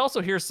we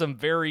also hear some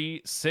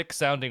very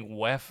sick-sounding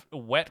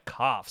wet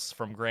coughs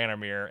from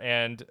Granamir,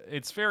 and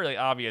it's fairly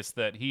obvious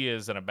that he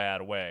is in a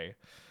bad way.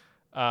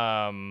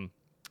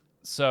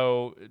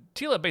 So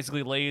Tila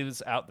basically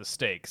lays out the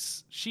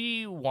stakes.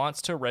 She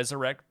wants to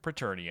resurrect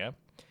Preternia,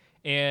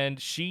 and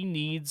she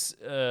needs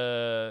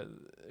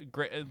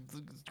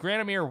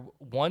Granomir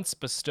once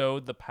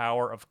bestowed the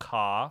power of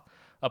Ka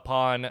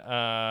upon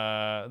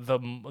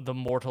the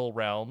mortal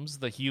realms,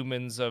 the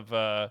humans of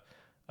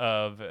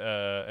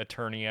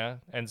Eternia,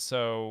 and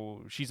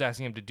so she's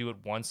asking him to do it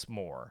once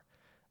more.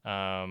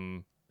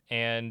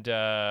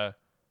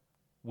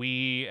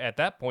 We at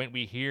that point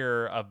we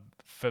hear a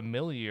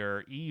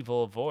familiar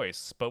evil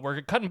voice, but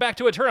we're cutting back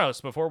to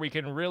Eternos before we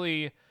can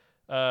really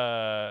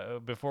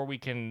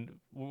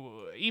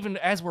even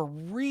as we're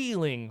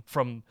reeling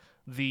from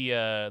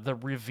the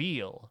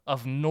reveal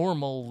of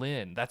normal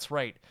Lynn. That's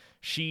right,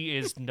 she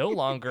is no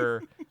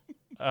longer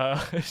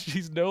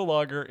she's no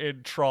longer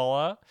in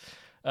Tralla,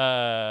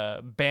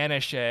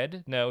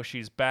 banished. No,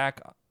 she's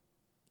back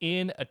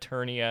in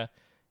Eternia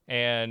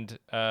and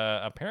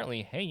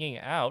apparently hanging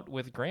out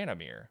with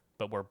Granomir.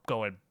 But we're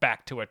going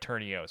back to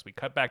Eternios. We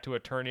cut back to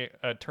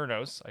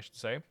Eternos, I should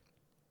say.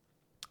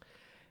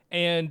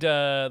 And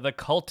the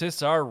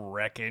cultists are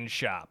wrecking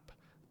shop,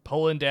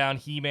 pulling down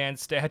He-Man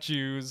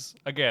statues.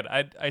 Again,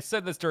 I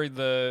said this during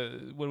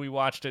when we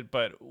watched it,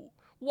 but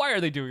why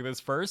are they doing this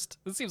first?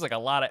 This seems like a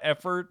lot of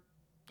effort.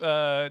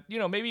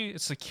 Maybe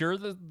secure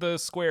the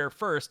square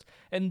first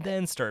and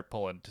then start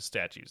pulling the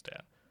statues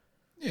down.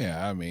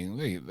 Yeah,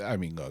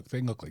 look,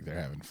 they look like they're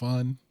having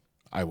fun.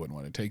 I wouldn't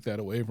want to take that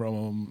away from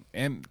them.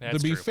 And to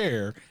be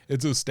fair,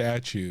 it's a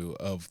statue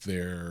of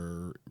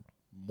their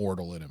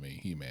mortal enemy,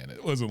 He-Man.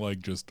 It wasn't like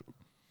just,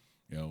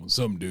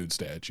 some dude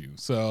statue.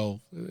 So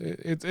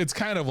it's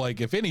kind of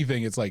like, if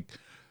anything, it's like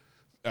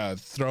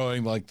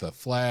throwing like the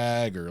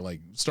flag or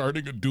like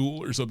starting a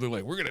duel or something.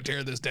 Like, we're going to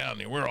tear this down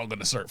and we're all going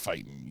to start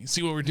fighting. You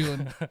see what we're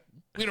doing?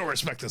 We don't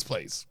respect this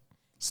place.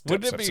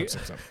 Wouldn't it be?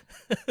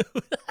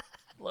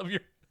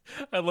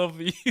 I love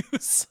the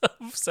use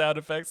of sound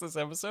effects this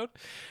episode.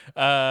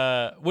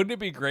 Wouldn't it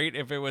be great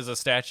if it was a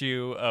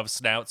statue of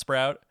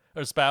Spout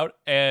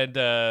and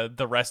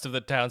the rest of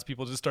the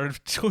townspeople just started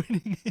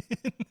joining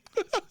in?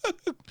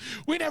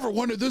 We never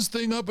wanted this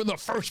thing up in the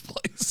first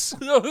place.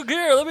 Oh,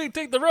 here, let me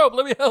take the rope.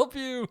 Let me help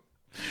you.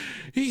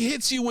 He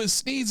hits you with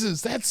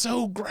sneezes. That's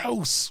so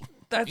gross.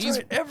 That's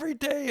right. Every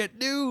day at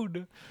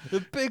noon, the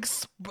big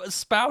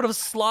spout of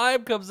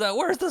slime comes out.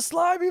 Where's the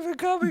slime even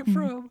coming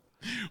from?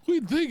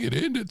 We'd think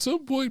it'd end at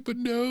some point, but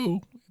no.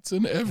 It's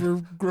an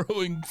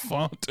ever-growing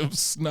font of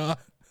snot.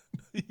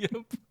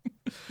 Yep.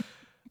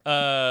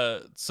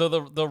 So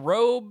the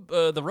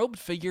robed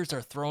figures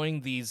are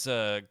throwing these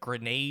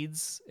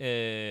grenades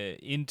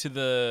into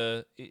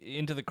the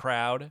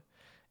crowd,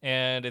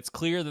 and it's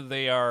clear that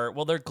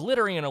they're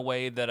glittering in a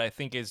way that I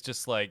think is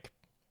just like,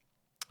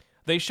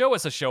 they show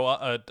us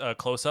a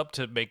close up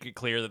to make it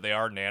clear that they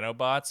are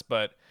nanobots,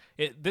 but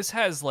this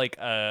has like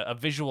a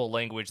visual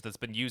language that's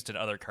been used in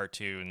other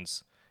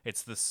cartoons.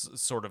 It's this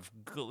sort of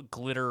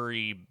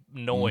glittery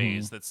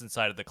noise that's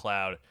inside of the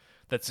cloud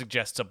that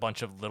suggests a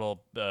bunch of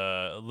little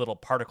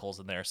particles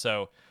in there.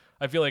 So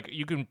I feel like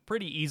you can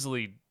pretty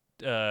easily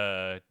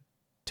tell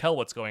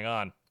what's going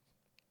on.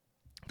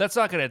 That's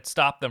not going to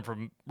stop them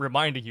from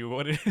reminding you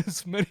what it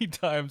is many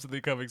times in the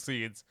coming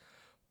scenes.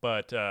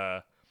 But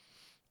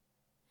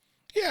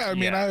yeah, I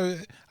mean,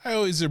 I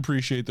always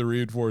appreciate the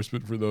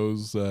reinforcement for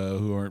those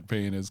who aren't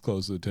paying as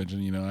close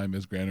attention. I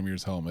miss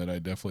Granomir's helmet. I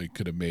definitely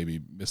could have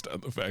maybe missed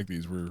out the fact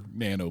these were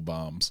nano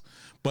bombs.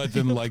 But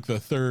then, like the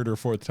third or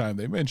fourth time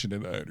they mentioned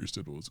it, I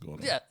understood what was going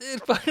on. Yeah,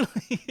 it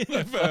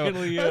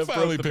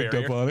finally picked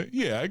up on it.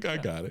 Yeah, I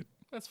got it.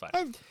 That's fine.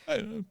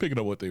 I'm picking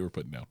up what they were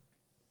putting down.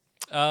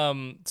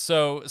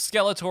 So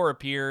Skeletor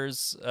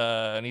appears,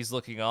 and he's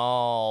looking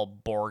all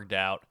borged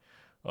out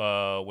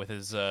with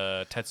his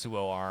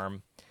Tetsuo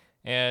arm.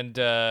 And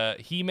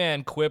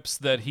He-Man quips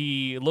that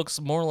he looks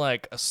more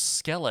like a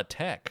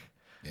Skeletech.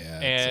 Yeah.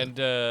 And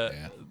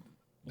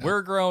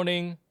we're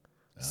groaning.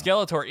 No.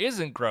 Skeletor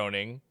isn't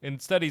groaning.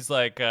 Instead, he's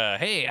like,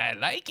 hey, I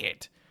like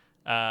it.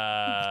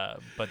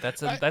 But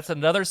that's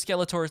another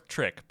Skeletor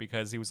trick,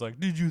 because he was like,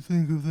 did you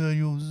think of that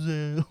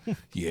yourself?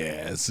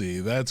 Yeah, see,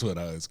 that's what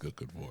I was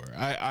cooking for.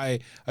 I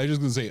was just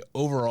going to say,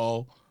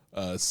 overall,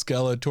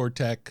 Skeletor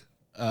Tech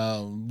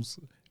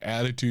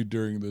attitude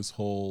during this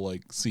whole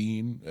like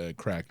scene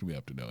cracked me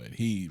up to no end.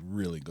 He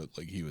really looked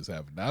like he was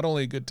having not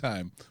only a good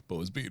time, but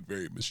was being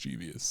very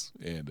mischievous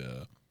and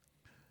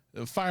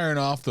firing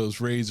off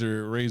those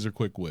razor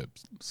quick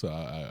whips. So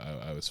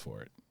I was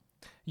for it.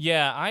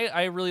 Yeah,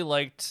 I really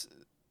liked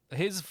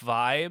his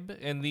vibe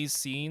in these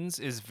scenes.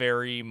 Is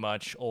very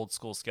much old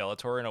school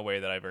Skeletor in a way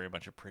that I very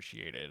much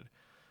appreciated.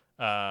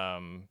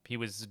 He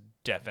was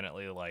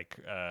definitely like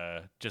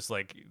just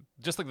like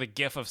the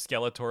gif of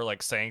Skeletor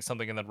like saying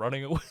something and then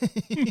running away.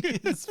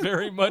 It's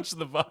very much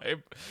the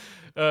vibe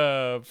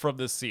from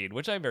this scene,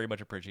 which I very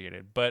much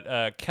appreciated. But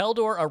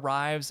Keldor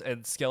arrives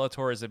and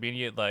Skeletor is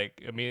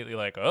immediately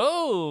like,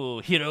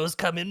 oh, heroes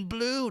come in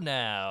blue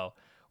now,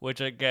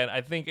 which again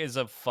I think is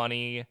a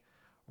funny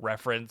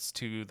reference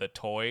to the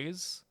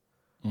toys.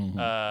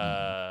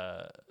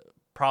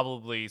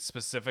 Probably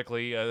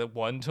specifically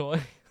one toy.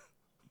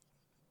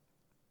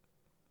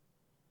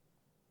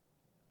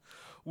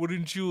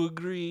 Wouldn't you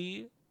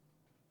agree?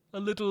 A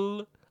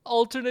little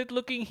alternate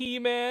looking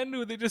He-Man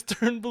who they just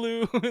turn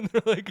blue and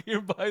they're like,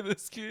 here, buy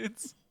this,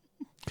 kids.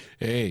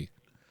 Hey,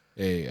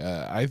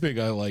 I think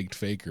I liked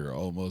Faker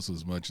almost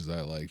as much as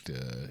I liked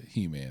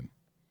He-Man.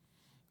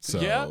 So,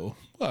 Yeah?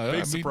 well,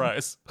 Big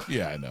surprise.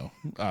 Yeah, I know.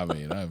 I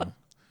mean, I'm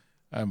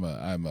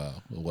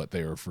a what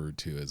they refer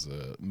to as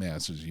a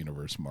Masters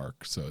Universe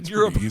mark. So it's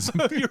pretty easy.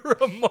 You're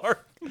a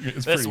mark.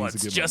 It's This pretty one's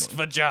easy to just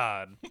for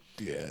John.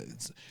 Yeah.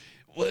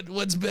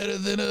 What's better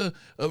than a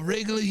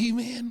regular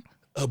He-Man?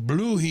 A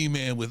blue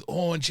He-Man with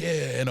orange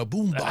hair and a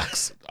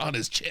boombox on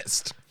his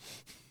chest.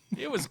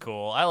 It was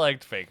cool. I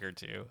liked Faker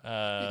too.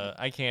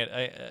 I can't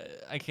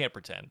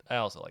pretend. I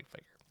also like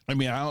Faker. I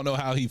mean, I don't know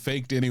how he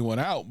faked anyone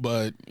out,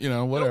 but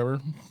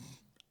whatever.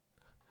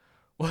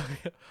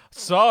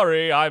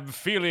 Sorry, I'm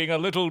feeling a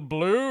little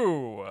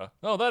blue.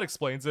 Oh, that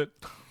explains it.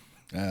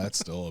 That's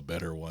still a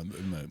better one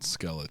than that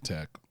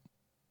Skeletech.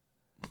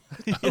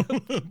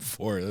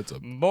 That's a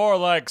More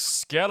like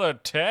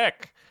Skeletech.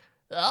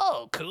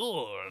 Oh,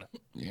 cool.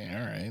 yeah.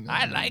 All right.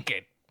 I like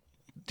it.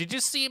 Did you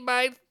see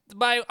my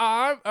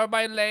arm or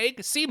my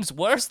leg? Seems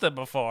worse than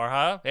before,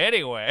 huh?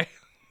 Anyway.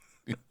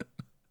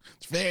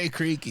 It's very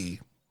creaky.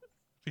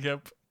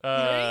 Yep.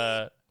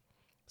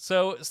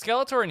 So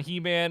Skeletor and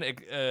He-Man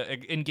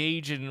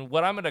engage in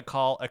what I'm going to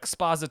call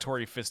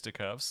expository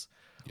fisticuffs,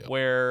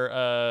 where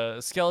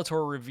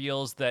Skeletor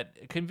reveals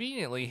that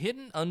conveniently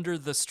hidden under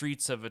the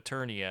streets of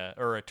Eternia,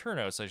 or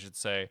Eternos, I should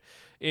say,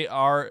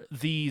 are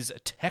these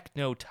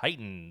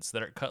techno-titans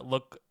that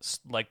look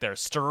like they're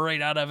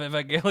straight out of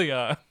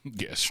Evangelion.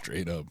 Yeah,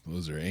 straight up.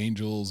 Those are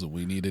angels, and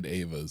we needed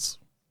Avas.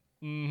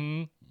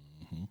 Mm-hmm.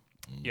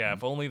 Yeah,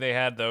 if only they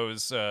had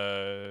those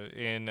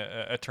in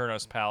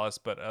Eternos Palace,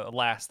 but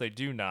alas, they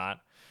do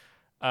not.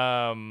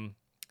 And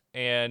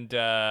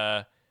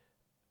then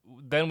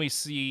we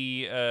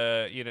see,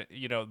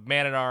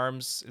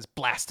 Man-at-Arms is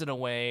blasting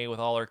away with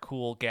all her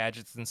cool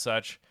gadgets and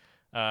such,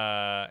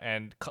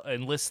 and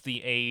enlists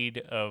the aid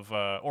of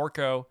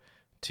Orko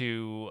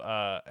to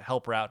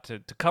help her out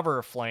to cover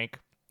her flank,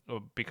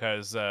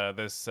 because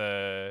this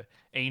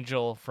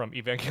angel from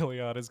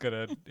Evangelion is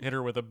going to hit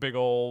her with a big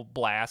old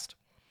blast.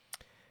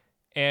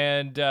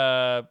 And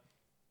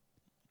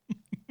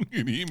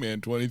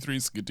He-Man 23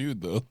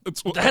 skidooed, though.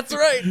 That's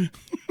right.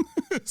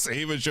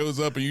 Sava shows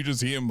up and you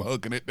just see him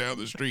hugging it down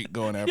the street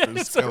going after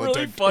the It's a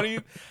really funny.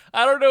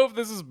 I don't know if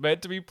this is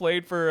meant to be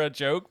played for a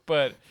joke,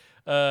 but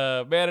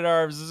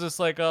Man-at-Arms is just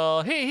like,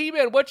 oh, hey,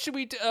 He-Man, what should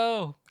we do?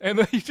 Oh. And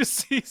then you just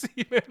see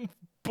He-Man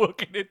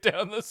booking it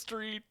down the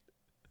street.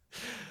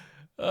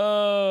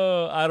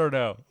 Oh, I don't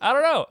know.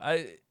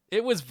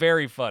 It was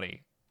very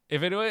funny.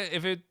 If it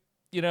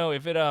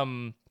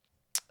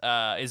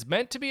is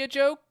meant to be a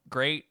joke,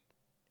 great.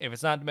 If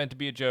it's not meant to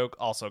be a joke,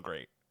 also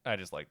great. I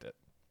just liked it.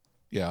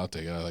 Yeah, I'll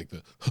take it. I like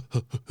the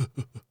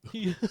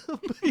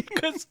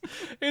because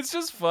it's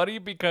just funny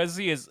because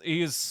he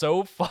is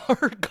so far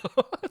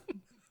gone.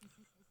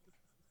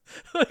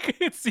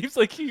 Like, it seems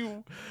like he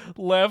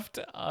left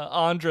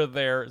Andra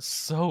there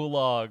so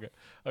long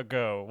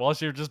ago. While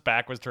she was just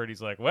backwards turned,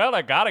 he's like, "Well,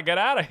 I gotta get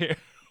out of here."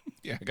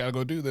 Yeah, I gotta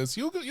go do this.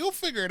 You'll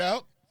figure it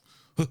out.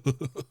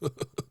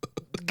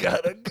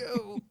 Gotta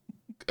go.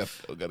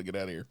 Gotta get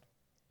out of here.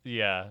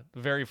 Yeah,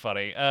 very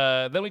funny.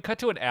 Then we cut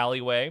to an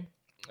alleyway.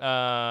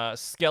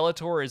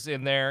 Skeletor is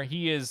in there.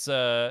 He is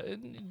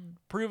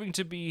proving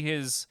to be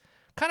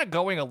kind of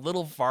going a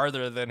little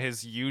farther than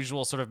his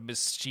usual sort of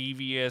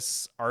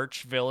mischievous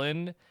arch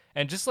villain,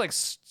 and just like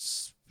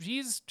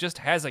he's just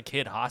has a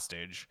kid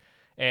hostage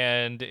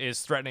and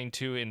is threatening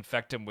to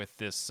infect him with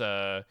these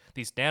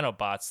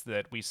nanobots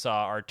that we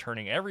saw are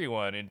turning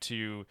everyone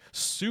into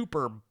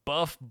super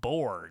buff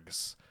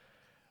Borgs.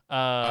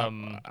 I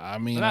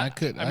mean, I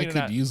could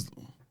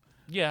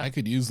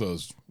use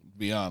those. To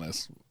be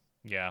honest.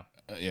 Yeah.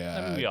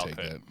 Yeah, we all take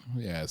could. that.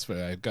 Yeah,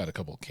 I've got a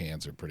couple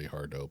cans that are pretty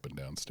hard to open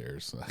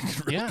downstairs, so I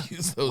could really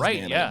use those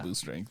right, nano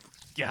boost strength.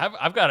 Yeah,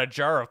 I've got a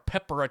jar of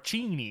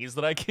pepperoncinis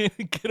that I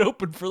can't get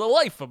open for the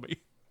life of me.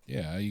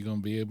 Yeah, are you gonna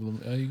be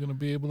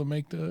able to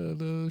make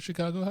the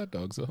Chicago hot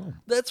dogs at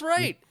home? That's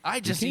right. I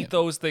just can't. eat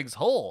those things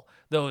whole.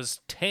 Those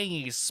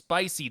tangy,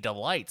 spicy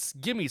delights.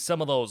 Give me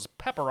some of those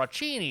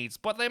pepperoncinis,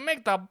 but they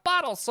make the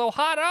bottle so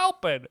hot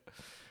open.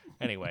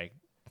 Anyway.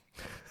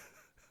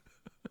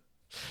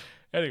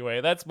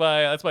 That's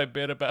my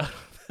bit about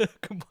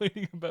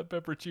complaining about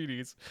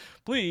pepperoncinis.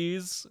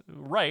 Please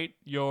write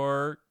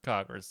your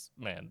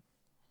congressman.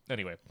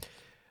 Anyway.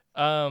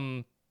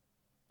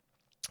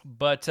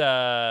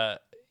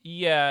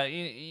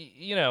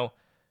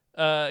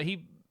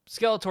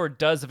 Skeletor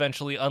does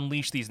eventually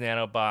unleash these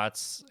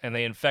nanobots, and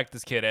they infect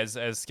this kid as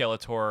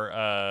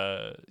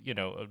Skeletor,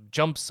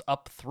 jumps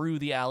up through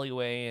the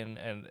alleyway and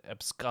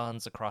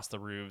absconds across the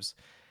roofs.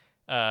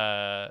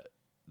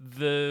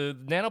 The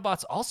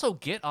nanobots also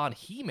get on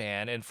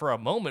He-Man, and for a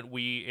moment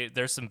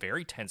there's some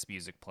very tense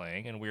music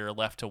playing, and we're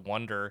left to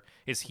wonder,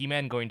 is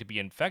He-Man going to be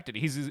infected?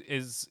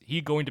 Is he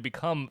going to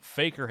become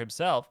Faker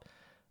himself?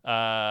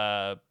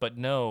 But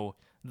no,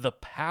 the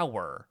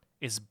power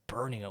is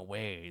burning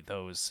away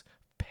those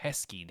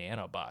pesky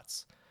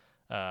nanobots.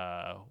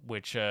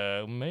 which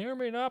may or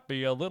may not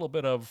be a little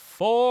bit of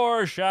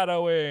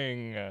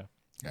foreshadowing.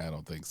 I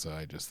don't think so.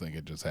 I just think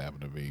it just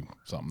happened to be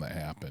something that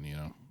happened, you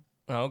know.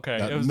 Okay,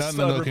 it was Nothing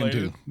to look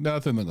unrelated. into.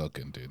 Nothing to look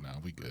into. No,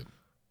 we good.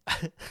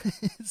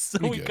 So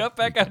we cut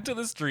back out to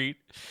the street,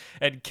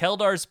 and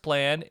Keldar's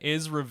plan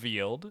is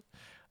revealed.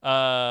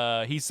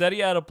 He said he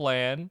had a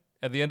plan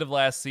at the end of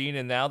last scene,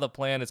 and now the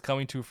plan is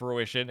coming to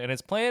fruition. And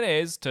his plan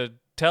is to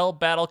tell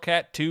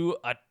Battlecat to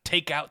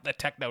take out the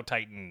Techno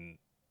Titan.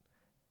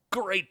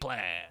 Great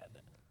plan.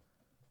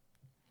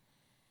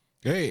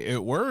 Hey,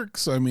 it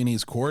works. I mean,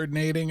 he's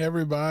coordinating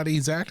everybody.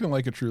 He's acting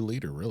like a true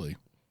leader, really.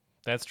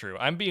 That's true.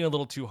 I'm being a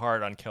little too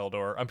hard on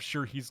Keldor. I'm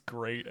sure he's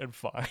great and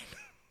fine.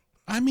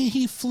 I mean,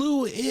 he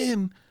flew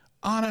in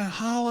on a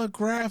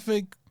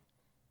holographic,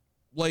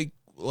 like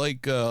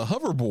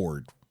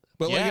hoverboard,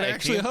 but Yeah, like it it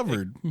actually came-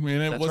 hovered. I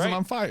mean, it that's wasn't right.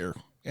 on fire.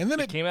 And then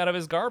It came out of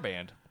his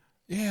garband.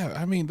 yeah,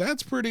 I mean,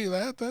 that's pretty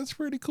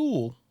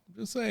cool.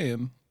 Just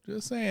saying.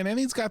 And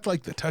he's got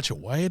like the touch of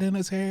white in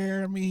his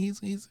hair. I mean,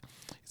 he's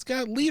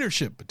got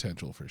leadership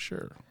potential for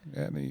sure.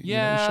 And he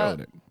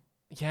showed it.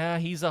 Yeah,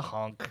 he's a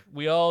hunk.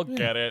 We all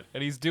get it.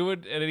 And he's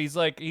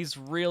he's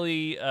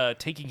really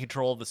taking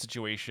control of the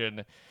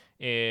situation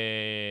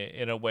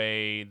in a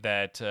way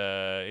that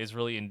is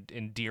really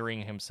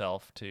endearing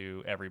himself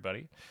to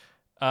everybody.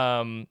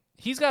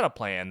 He's got a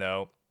plan,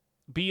 though,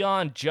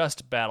 beyond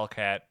just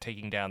Battlecat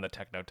taking down the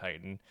Techno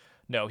Titan.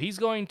 No, he's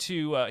going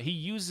to, he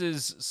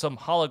uses some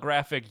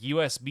holographic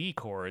USB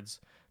cords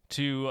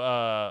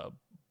to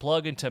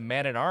plug into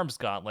Man-at-Arms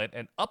Gauntlet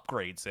and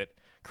upgrades it,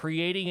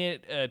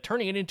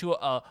 turning it into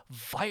a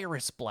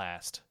virus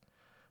blaster,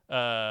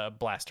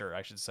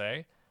 I should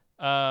say.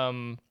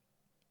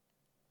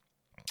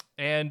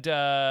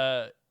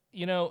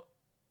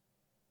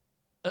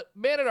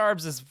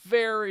 Man-at-Arms is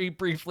very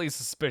briefly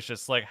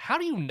suspicious. Like, how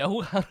do you know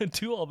how to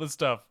do all this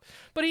stuff?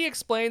 But he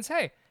explains,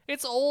 hey,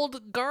 it's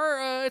old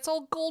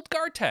gold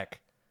Gartech.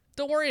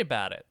 Don't worry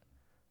about it.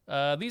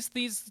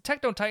 These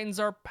Techno Titans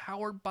are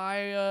powered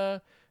by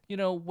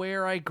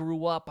where I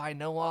grew up. I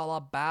know all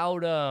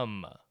about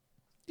them.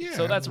 Yeah.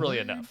 So that's really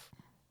enough.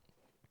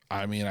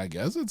 I mean, I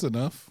guess it's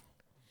enough.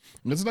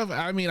 It's enough.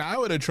 I mean, I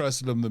would have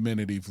trusted him the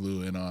minute he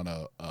flew in on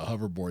a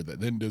hoverboard that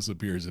then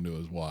disappears into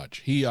his watch.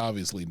 He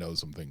obviously knows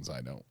some things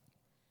I don't.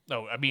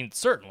 No, I mean,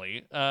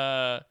 certainly.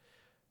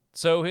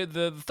 So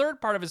the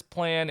third part of his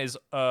plan is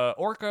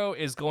Orko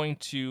is going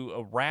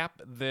to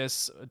wrap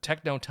this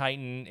Techno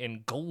Titan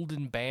in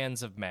golden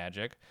bands of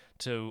magic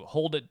to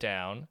hold it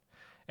down.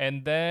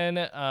 And then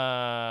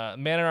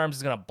Man-at-Arms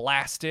is going to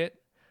blast it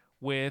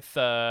with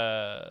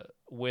this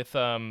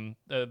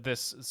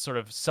sort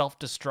of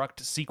self-destruct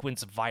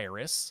sequence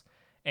virus.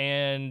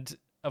 And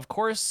of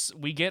course,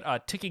 we get a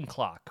ticking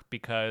clock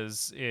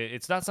because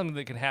it's not something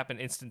that can happen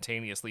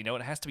instantaneously. No,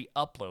 it has to be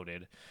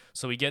uploaded.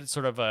 So we get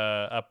sort of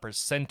a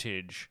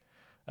percentage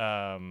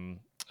going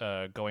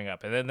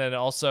up. And then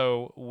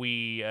also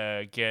we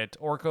get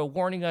Orko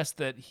warning us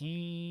that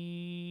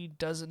he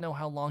doesn't know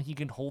how long he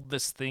can hold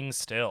this thing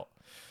still.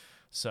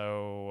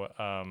 So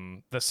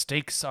the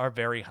stakes are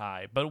very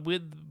high. But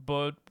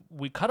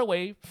we cut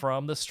away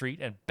from the street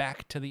and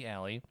back to the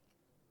alley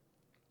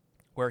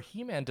where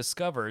He-Man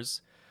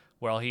discovers,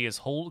 while he is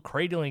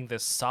cradling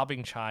this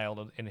sobbing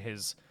child in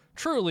his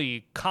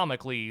truly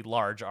comically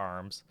large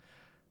arms,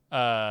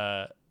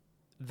 that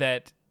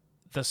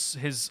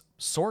his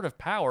sword of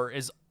power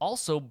is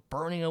also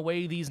burning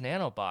away these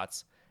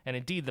nanobots. And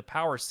indeed, the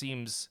power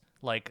seems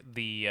like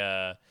the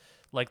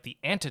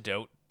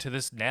antidote to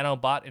this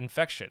nanobot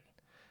infection.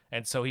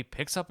 And so he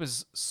picks up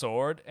his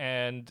sword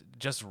and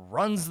just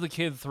runs the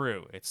kid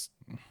through. It's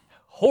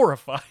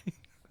horrifying.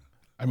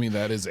 I mean,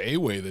 that is a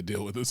way to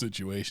deal with the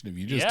situation. If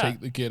you just take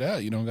the kid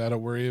out, you don't got to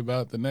worry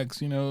about the next,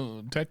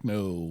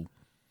 techno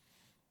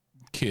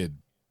kid.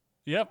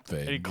 Yep. Thing.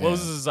 And he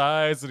closes his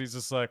eyes and he's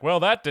just like, well,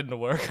 that didn't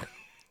work.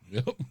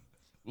 Yep.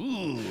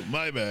 Ooh,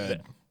 my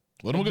bad.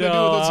 What am I going to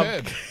do with his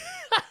head?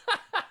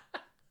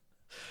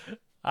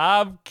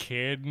 I'm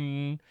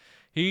kidding.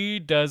 He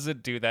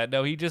doesn't do that.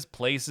 No, he just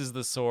places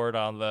the sword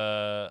on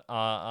the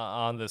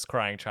on this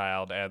crying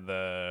child, and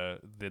the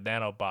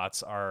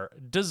nanobots are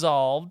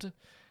dissolved,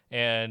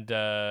 and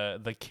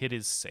the kid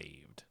is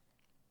saved.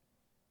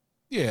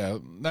 Yeah,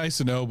 nice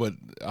to know, but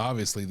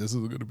obviously this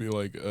is going to be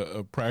like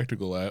a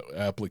practical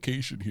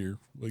application here.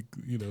 Like,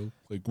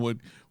 like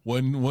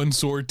one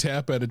sword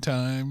tap at a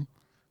time.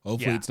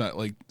 Hopefully it's not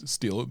like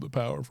stealing the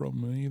power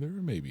from him either.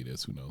 Maybe it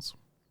is. Who knows?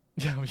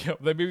 Yeah.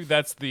 Maybe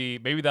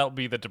that'll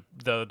be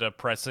the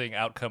depressing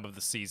outcome of the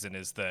season,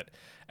 is that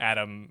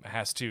Adam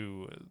has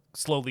to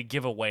slowly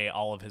give away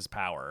all of his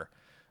power,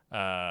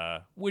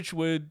 which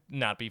would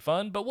not be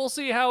fun. But we'll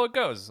see how it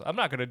goes. I'm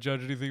not going to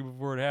judge anything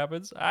before it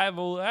happens. I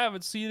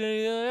haven't seen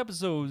any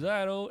episodes.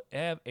 I don't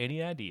have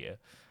any idea.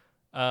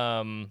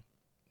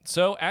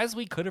 So as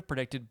we could have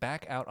predicted,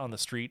 back out on the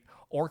street,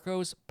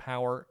 Orko's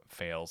power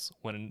fails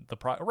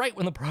right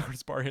when the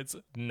progress bar hits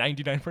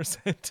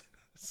 99%.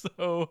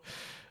 So,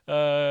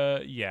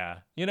 yeah.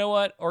 You know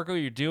what,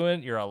 Orko, you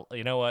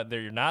know what?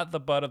 You're not the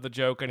butt of the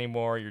joke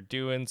anymore. You're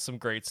doing some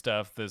great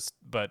stuff.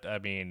 But I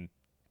mean,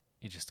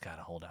 you just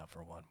gotta hold out for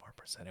 1% more.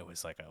 It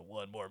was like a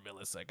 1 more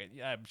millisecond.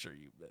 Yeah, I'm sure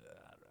you.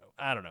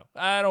 I don't know.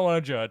 I don't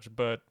want to judge,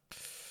 but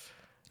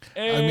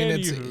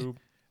anywho.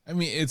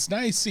 It's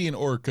nice seeing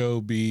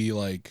Orko be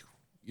like,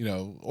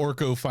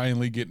 Orko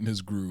finally getting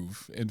his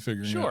groove and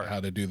figuring out how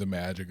to do the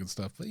magic and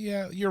stuff. But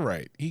yeah, you're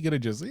right. He could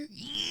have just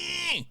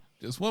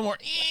 1 more,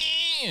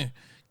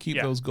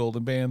 keep those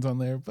golden bands on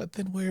there. But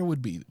then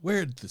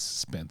where the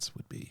suspense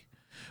would be?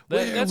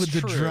 Where would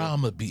the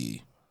drama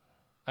be?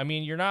 I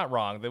mean, you're not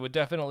wrong. They would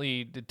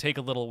definitely take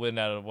a little wind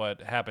out of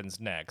what happens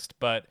next.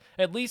 But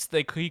at least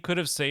he could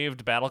have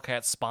saved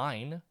Battlecat's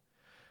spine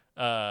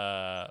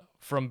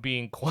from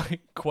being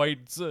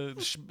quite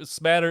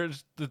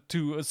smattered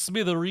to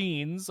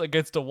smithereens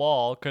against a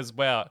wall. Because,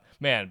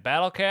 man,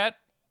 Battlecat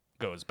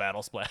goes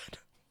battle splat.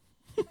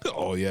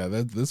 Oh yeah,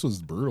 this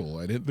was brutal.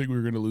 I didn't think we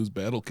were going to lose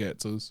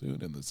Battlecat so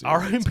soon in the series.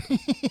 R.I.P.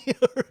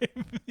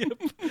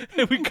 Yep.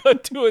 And we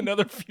cut to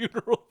another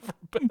funeral for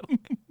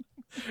Battlecat.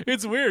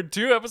 It's weird.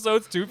 2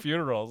 episodes, 2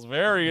 funerals.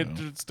 Very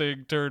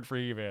interesting turn for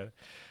He-Man.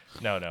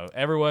 No.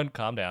 Everyone,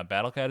 calm down.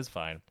 Battlecat is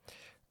fine.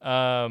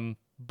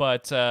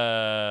 But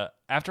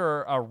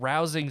after a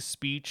rousing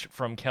speech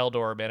from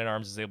Keldor,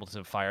 Man-at-Arms is able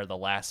to fire the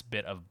last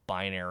bit of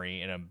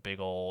binary in a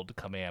big old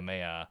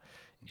Kamehameha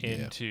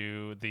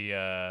into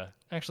the...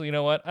 Actually, you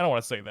know what? I don't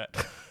want to say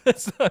that.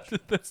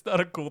 That's not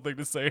a cool thing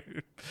to say.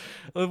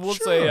 We'll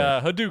say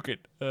Hadouken.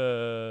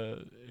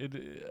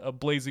 A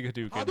blazing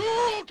Hadouken.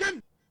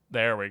 Hadouken!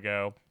 There we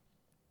go.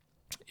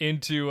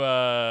 Into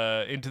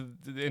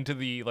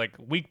the like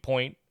weak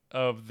point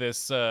of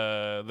this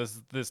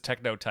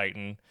Techno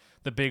Titan,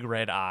 the big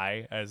red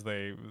eye, as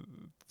they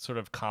sort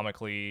of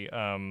comically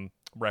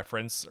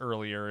reference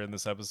earlier in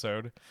this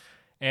episode,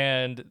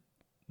 and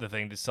the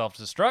thing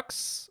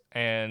self-destructs,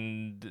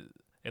 and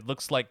it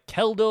looks like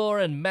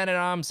Keldor and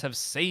Man-at-Arms have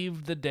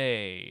saved the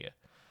day.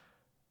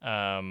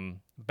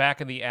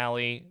 Back in the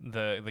alley,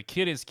 the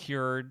kid is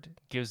cured,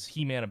 gives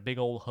He-Man a big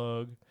old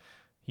hug.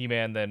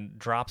 He-Man then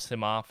drops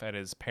him off at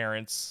his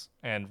parents'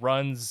 and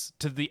runs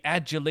to the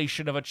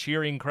adulation of a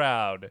cheering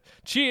crowd.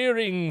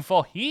 Cheering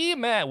for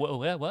He-Man.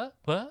 What?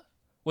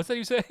 What's that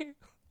you say?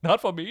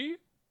 Not for me?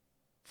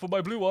 For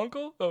my blue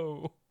uncle?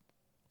 Oh.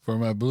 For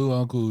my blue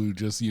uncle who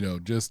just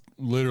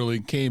literally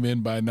came in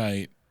by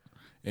night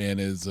and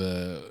is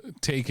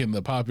taking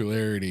the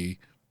popularity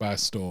by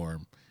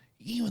storm.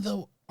 Even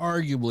though,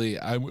 arguably,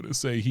 I'm going to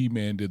say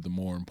He-Man did the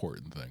more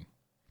important thing.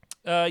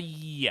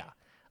 Yeah.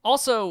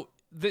 Also...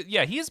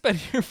 he's been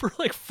here for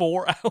like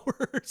 4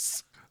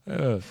 hours.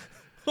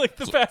 Like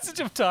the passage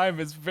of time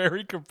is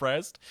very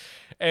compressed,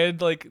 and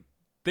like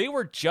they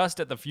were just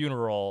at the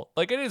funeral.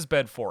 Like it has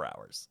been 4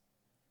 hours.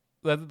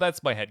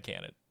 That's my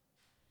headcanon.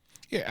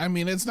 Yeah, I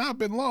mean it's not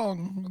been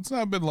long. It's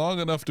not been long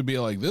enough to be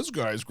like, this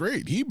guy's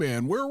great.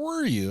 He-Man, where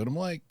were you? And I'm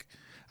like,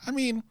 I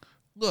mean,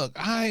 look,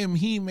 I am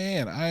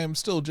He-Man. I am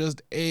still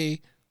just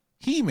a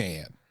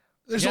He-Man.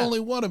 There's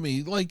only one of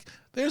me. Like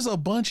there's a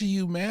bunch of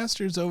you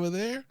masters over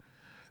there.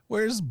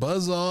 Where's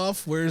Buzz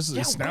Off? Where's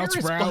Snout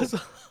Sprout?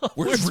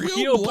 Where's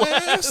Rio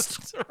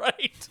Blast?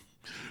 Right.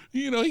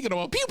 He could have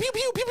all pew, pew,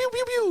 pew, pew, pew,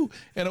 pew, pew,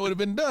 and it would have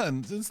been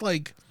done. It's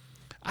like,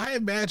 I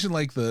imagine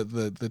like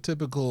the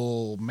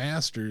typical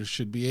masters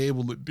should be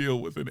able to deal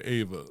with an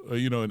Ava,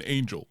 an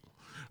angel.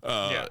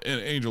 An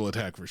angel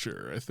attack for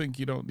sure. I think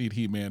you don't need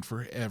He-Man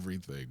for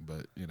everything,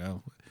 but,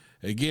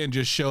 again,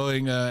 just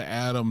showing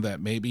Adam that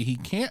maybe he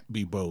can't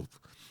be both.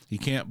 He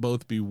can't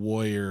both be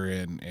warrior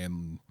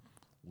and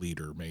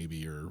leader,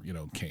 maybe, or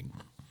king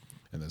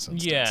in this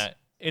instance. Yeah,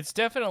 it's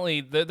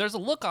definitely there's a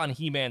look on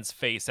He-Man's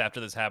face after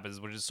this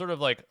happens, which is sort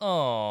of like,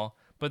 oh,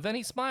 but then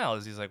he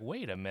smiles. He's like,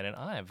 wait a minute,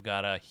 I've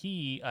got a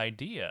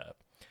idea.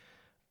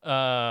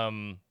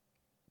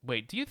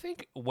 Wait, do you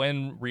think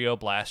when Rio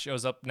Blast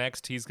shows up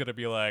next, he's gonna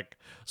be like,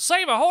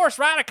 save a horse,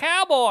 ride a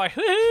cowboy?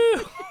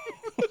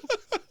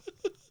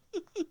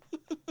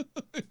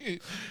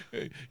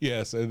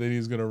 Yes, and then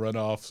he's gonna run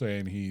off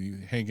saying he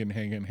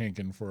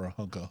hankin' for a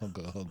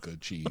hunka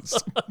cheese.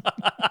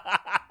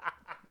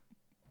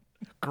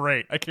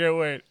 Great, I can't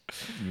wait.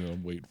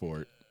 I'm waiting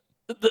for it.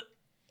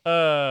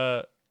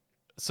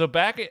 So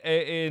back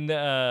in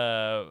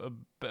the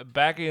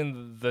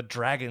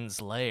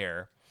dragon's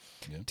lair,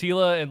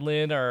 Teela and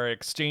Lynn are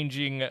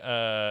exchanging.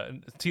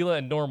 Teela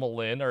and normal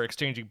Lynn are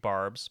exchanging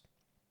barbs,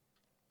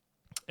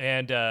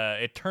 and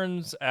it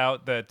turns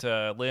out that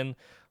Lynn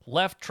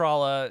left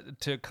Trala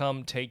to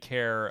come take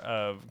care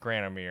of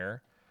Granomir.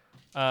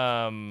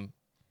 And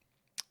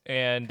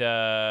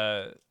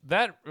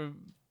that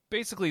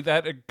basically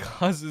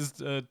causes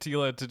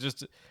Teela to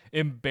just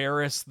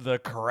embarrass the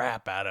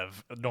crap out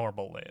of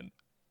normal Lynn.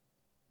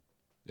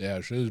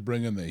 Yeah, she's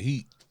bringing the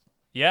heat.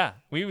 Yeah,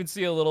 we even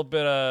see a little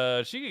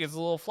bit she gets a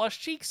little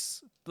flushed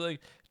cheeks. Like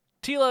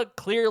Teela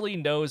clearly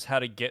knows how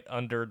to get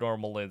under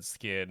normal Lynn's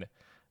skin,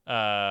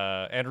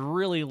 and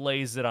really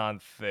lays it on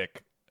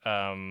thick.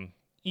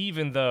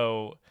 Even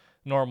though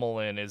normal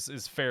Lin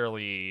is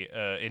fairly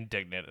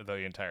indignant the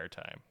entire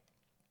time.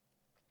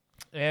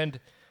 And,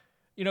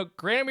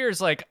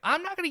 Granomir's like,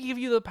 I'm not going to give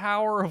you the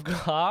power of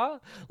Ka.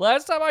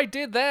 Last time I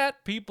did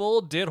that,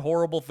 people did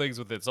horrible things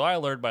with it, so I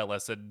learned my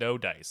lesson, no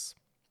dice.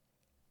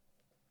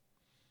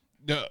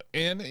 No,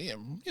 and,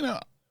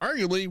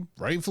 arguably,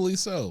 rightfully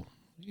so.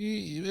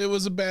 It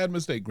was a bad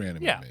mistake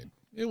Granomir made.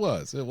 It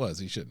was.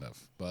 He shouldn't have.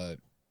 But,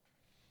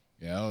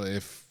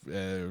 if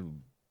the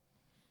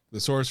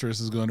sorceress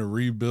is going to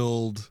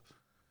rebuild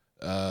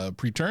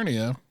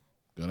Preternia,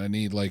 gonna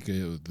need like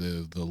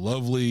the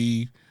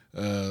lovely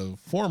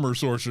former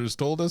sorceress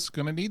told us,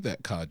 gonna need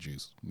that Ka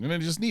juice. You're gonna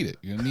just need it.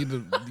 You're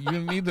gonna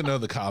need to know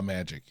the Ka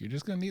magic. You're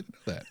just gonna need to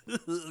know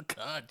that.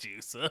 Ka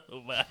juice, oh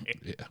my.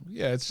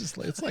 Yeah. It's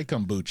like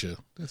kombucha.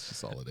 That's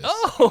just all it is.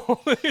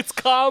 Oh, it's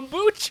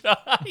kombucha.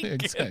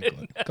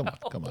 Exactly. Come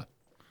on.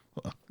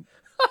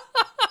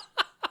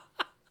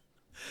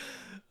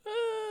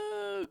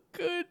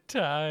 Good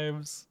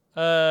times.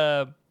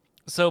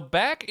 So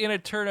back in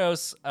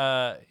Eternos,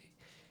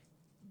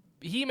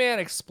 He-Man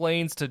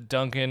explains to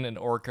Duncan and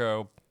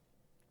Orko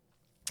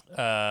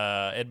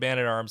at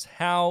Man-at-Arms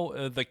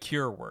how the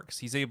cure works.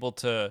 He's able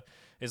to,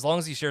 as long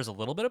as he shares a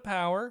little bit of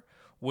power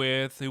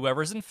with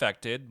whoever's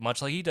infected,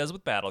 much like he does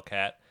with Battle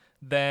Cat,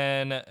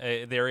 then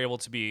they're able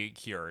to be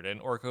cured.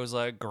 And Orko's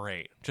like,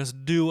 great,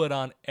 just do it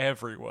on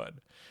everyone.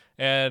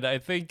 And I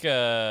think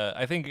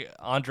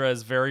Andra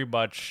is very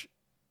much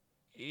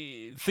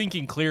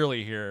thinking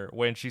clearly here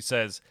when she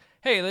says,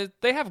 hey,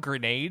 they have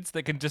grenades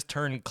that can just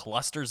turn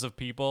clusters of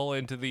people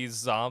into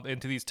these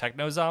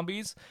techno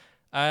zombies.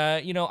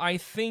 I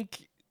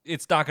think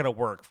it's not going to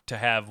work to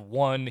have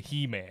one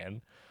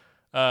He-Man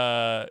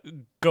go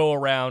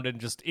around and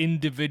just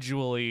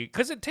individually,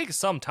 because it takes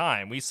some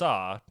time, we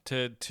saw,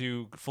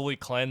 to fully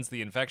cleanse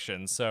the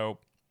infection. So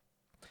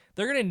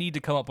they're going to need to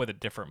come up with a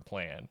different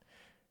plan.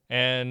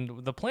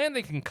 And the plan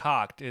they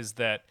concoct is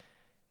that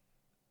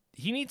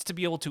he needs to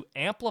be able to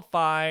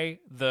amplify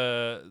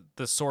the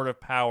sort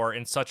of power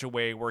in such a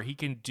way where he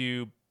can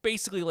do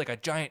basically like a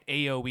giant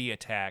AoE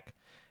attack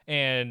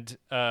and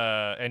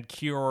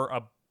cure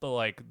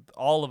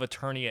all of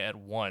Eternia at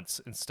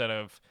once instead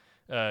of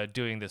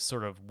doing this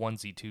sort of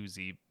onesie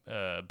twosie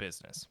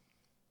business.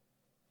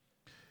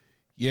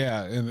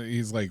 Yeah, and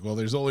he's like, well,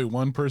 there's only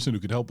one person who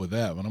could help with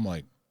that. And I'm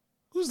like,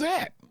 who's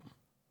that?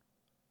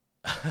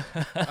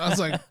 I was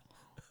like,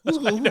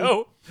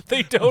 no,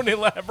 they don't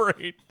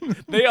elaborate.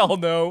 They all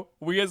know.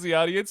 We as the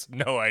audience,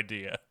 no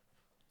idea.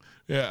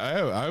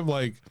 Yeah, I'm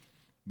like,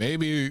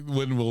 maybe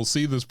when we'll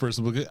see this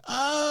person, we'll go,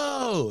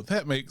 oh,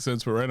 that makes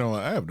sense. But right now,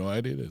 I have no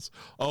idea who it is.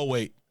 Oh,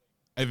 wait.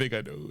 I think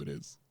I know who it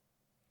is.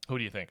 Who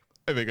do you think?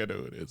 I think I know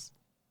who it is.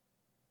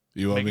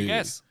 You want me to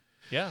guess?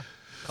 Yeah.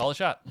 Call a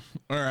shot.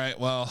 All right.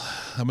 Well,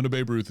 I'm going to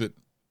Babe Ruth it.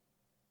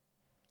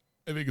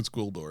 I think it's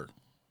Gwildor.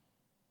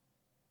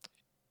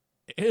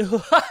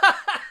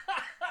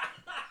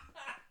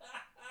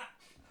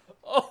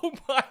 Oh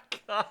my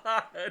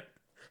God.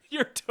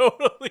 You're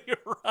totally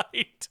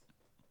right.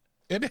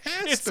 It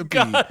has to be.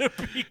 Gotta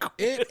be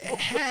it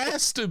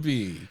has to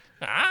be.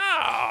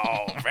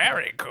 Oh,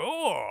 very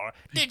cool.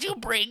 Did you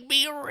bring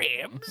me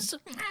ribs?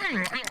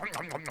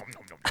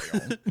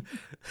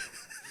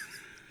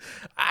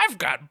 I've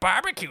got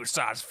barbecue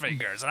sauce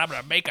fingers, and I'm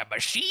going to make a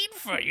machine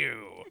for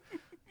you.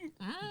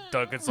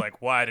 Duncan's like,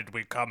 why did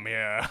we come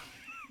here?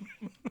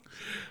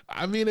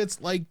 I mean, it's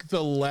like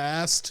the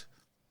last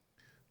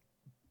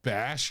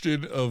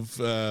bastion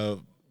of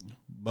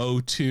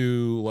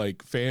MOTU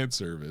like fan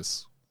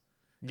service.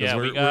 Yeah,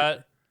 we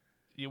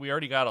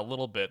already got a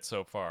little bit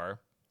so far.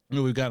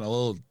 We've got a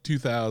little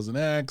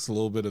 2000X, a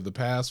little bit of the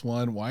past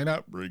one. Why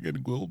not bring in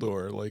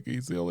Gwildor? Like,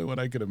 he's the only one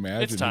I could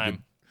imagine. It's time. Who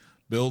could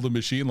build a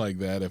machine like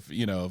that. If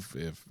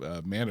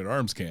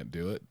Man-at-Arms can't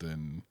do it,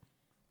 then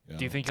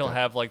do you think he'll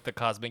have like the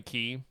cosmic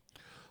key?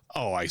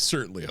 Oh, I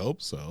certainly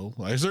hope so.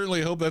 I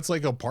certainly hope that's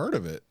like a part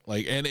of it.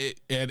 Like, and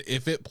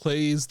if it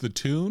plays the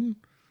tune,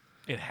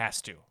 it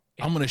has to.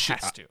 I'm gonna shit.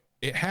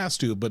 It has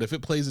to. But if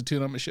it plays a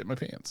tune, I'm gonna shit my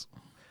pants.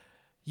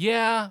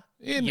 Yeah.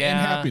 In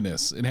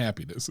happiness.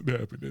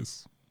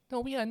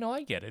 No, yeah, no,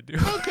 I get it,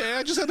 dude. Okay,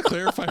 I just had to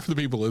clarify for the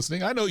people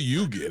listening. I know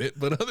you get it,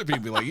 but other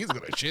people be like, he's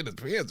gonna shit his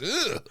pants.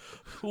 Ugh.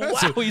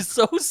 Wow, he's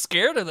so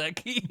scared of that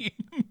key.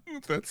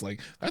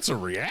 that's a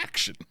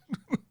reaction.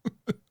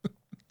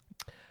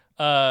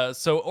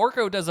 So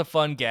Orko does a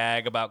fun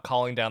gag about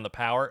calling down the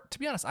power. To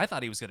be honest, I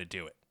thought he was gonna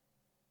do it.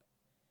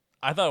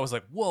 I thought it was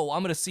like, whoa,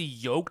 I'm gonna see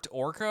yoked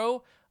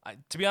Orko.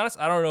 To be honest,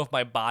 I don't know if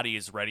my body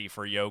is ready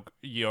for yoked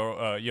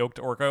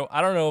Orko.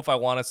 I don't know if I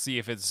want to see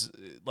if it's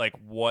like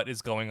what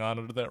is going on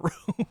under that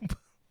robe.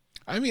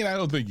 I mean, I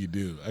don't think you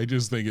do. I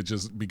just think it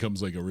just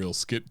becomes like a real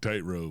skit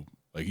tightrobe.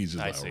 Like he's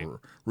just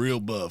real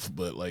buff,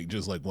 but like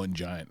just like one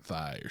giant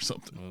thigh or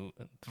something.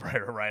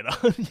 Right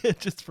on. Yeah,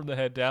 just from the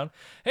head down.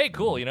 Hey,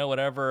 cool. You know,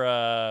 whatever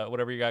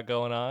you got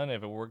going on,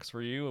 if it works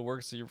for you, it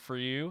works for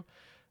you.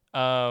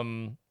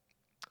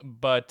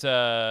 But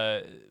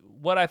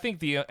what I think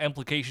the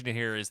implication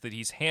here is that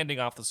he's handing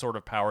off the sword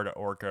of power to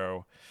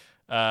Orko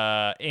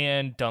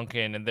and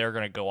Duncan, and they're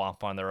going to go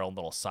off on their own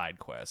little side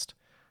quest.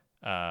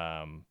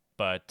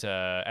 But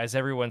as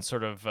everyone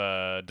sort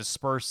of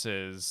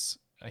disperses,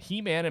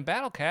 He-Man and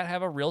Battle-Cat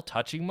have a real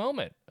touching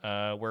moment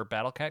where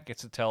Battle-Cat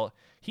gets to tell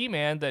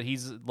He-Man that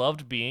he's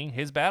loved being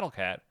his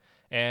Battle-Cat,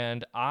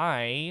 and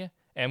I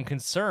am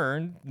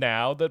concerned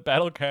now that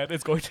Battle-Cat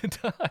is going to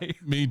die.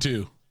 Me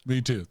too.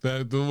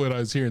 When I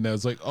was hearing that, I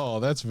was like, oh,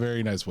 that's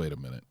very nice. Wait a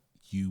minute.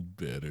 You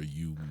better,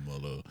 you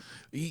mother.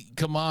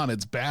 Come on,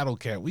 it's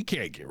Battle-Cat. We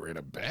can't get rid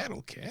of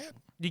Battle-Cat.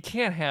 You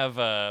can't have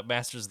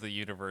Masters of the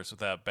Universe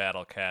without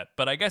Battle-Cat,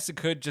 but I guess it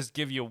could just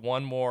give you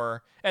one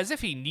more, as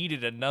if he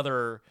needed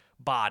another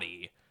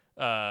body,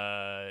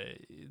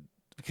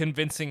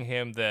 convincing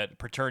him that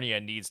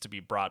Preternia needs to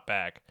be brought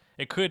back.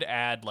 It could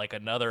add like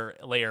another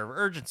layer of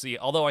urgency,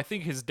 although I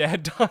think his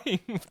dad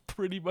dying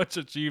pretty much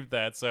achieved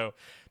that, so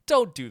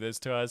don't do this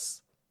to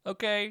us.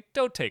 Okay,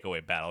 don't take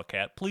away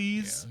Battle-Cat,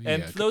 please. Yeah,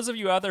 and for those of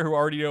you out there who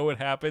already know what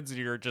happens and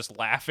you're just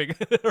laughing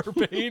at our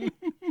pain,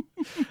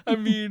 I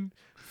mean,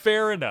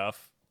 fair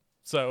enough.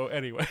 So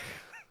anyway,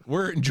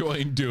 we're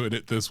enjoying doing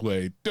it this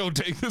way. Don't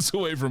take this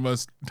away from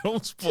us.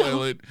 Don't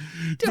spoil it.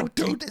 Don't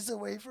take this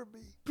away from me.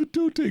 But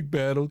don't take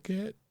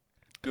Battle-Cat.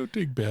 Don't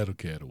take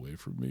Battle-Cat away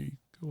from me.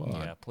 Come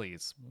on. Yeah,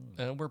 please.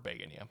 We're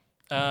begging you.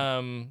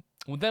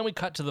 Well, then we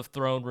cut to the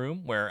throne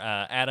room where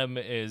Adam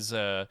is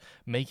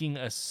making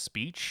a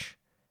speech.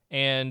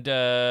 And,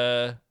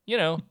 you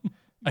know,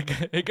 I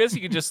guess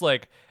you could just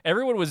like,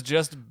 everyone was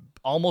just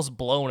almost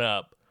blown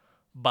up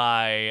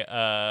by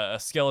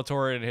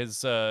Skeletor and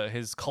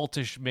his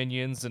cultish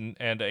minions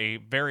and a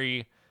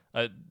very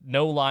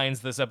no lines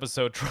this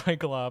episode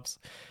Triclops.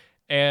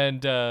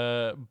 And,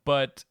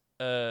 but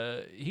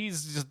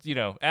he's just, you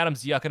know,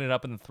 Adam's yucking it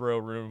up in the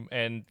throne room.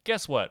 And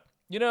guess what?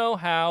 You know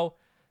how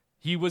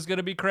he was going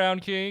to be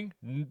crowned king?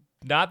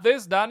 Not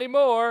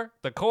anymore.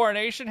 The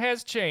coronation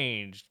has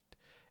changed.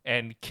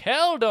 And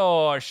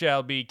Keldor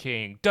shall be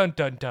king. Dun,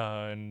 dun,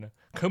 dun.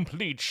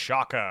 Complete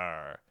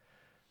shocker.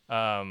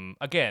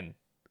 Again,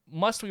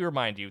 must we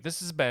remind you,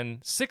 this has been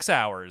 6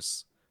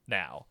 hours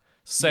now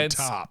since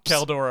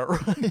Keldor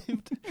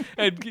arrived.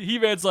 And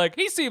He-Man's like,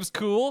 he seems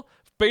cool.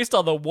 Based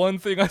on the one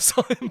thing I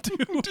saw him do,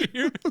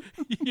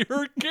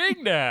 you're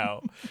king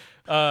now.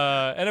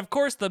 And of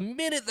course, the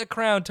minute the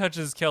crown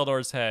touches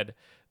Keldor's head,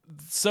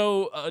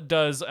 so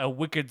does a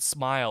wicked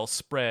smile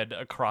spread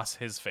across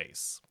his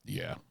face.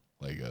 Yeah.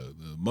 Like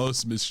the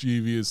most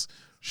mischievous,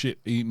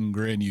 shit-eating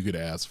grin you could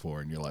ask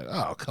for, and you're like,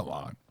 "Oh, come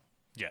on,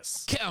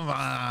 yes, come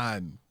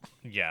on."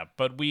 Yeah,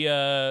 but we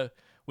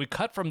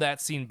cut from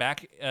that scene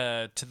back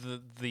to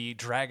the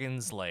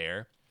dragon's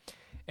lair,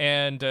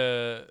 and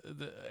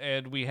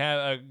we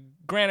have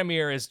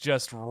Granomir is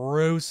just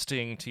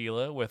roasting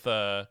Tila with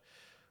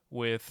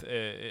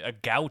a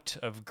gout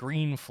of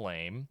green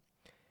flame,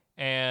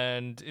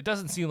 and it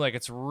doesn't seem like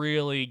it's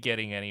really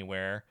getting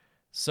anywhere.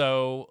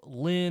 So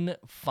normal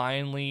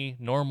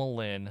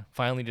Lynn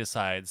finally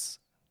decides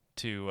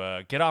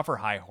to get off her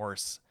high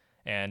horse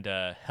and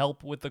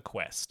help with the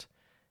quest.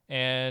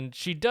 And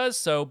she does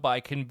so by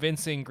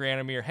convincing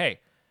Granomir, hey,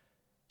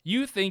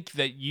 you think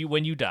that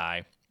when you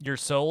die, your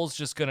soul's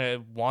just going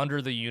to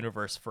wander the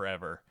universe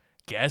forever.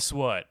 Guess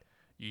what?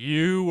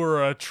 You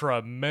were a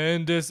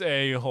tremendous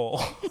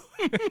a-hole.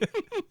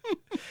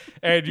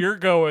 And you're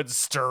going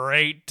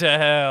straight to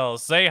hell.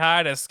 Say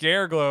hi to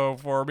Scareglow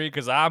for me,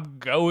 because I'm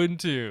going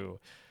to.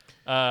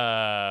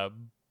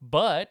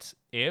 But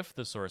if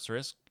the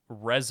sorceress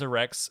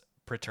resurrects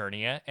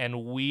Preternia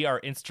and we are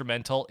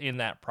instrumental in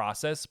that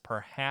process,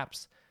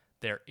 perhaps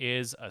there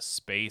is a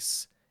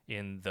space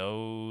in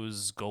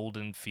those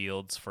golden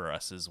fields for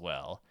us as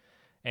well.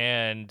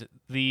 And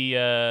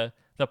the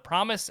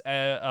promise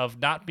of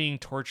not being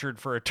tortured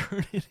for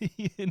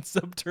eternity in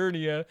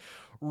Subternia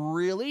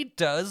really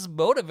does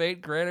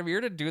motivate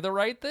Granomir to do the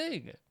right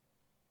thing.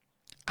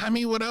 I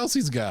mean, what else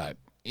he's got?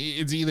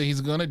 It's either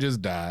he's going to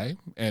just die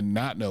and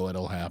not know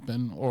it'll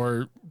happen,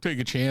 or take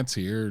a chance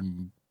here.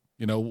 And,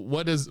 you know,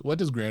 what does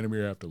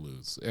Granomir have to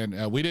lose?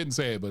 And we didn't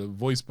say it, but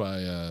voiced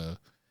by,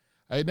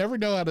 I never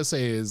know how to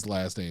say his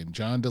last name,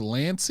 John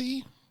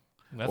Delancey?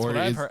 That's what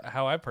I've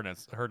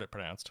heard it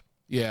pronounced.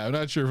 Yeah, I'm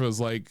not sure if it was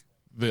like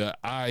the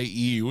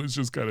IE was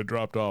just kind of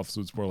dropped off,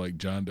 so it's more like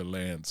John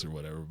DeLance or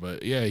whatever.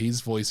 But yeah, he's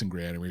voicing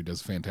Granomir.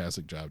 Does a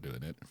fantastic job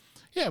doing it.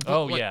 Yeah.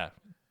 But yeah.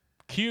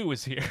 Q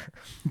is here.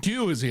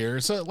 Q is here.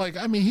 So, like,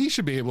 I mean, he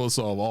should be able to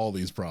solve all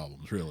these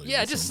problems, really.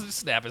 Yeah, just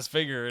snap his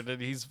finger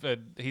and he's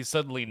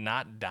suddenly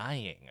not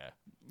dying.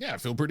 Yeah, I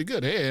feel pretty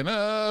good. Hey, and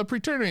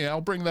Preternia,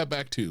 I'll bring that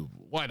back too.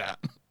 Why not?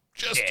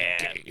 Just in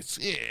case.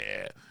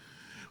 Yeah.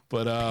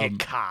 But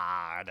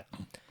Picard.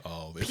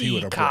 Oh, if he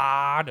would have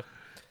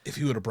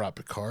brought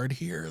Picard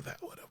here,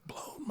 that would have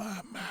blown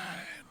my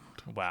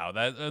mind. Wow,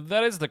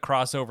 that is the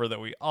crossover that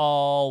we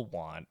all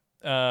want,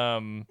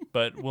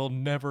 but we'll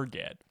never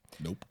get.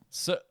 Nope.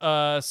 So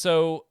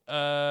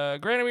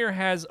Granomir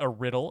has a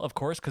riddle, of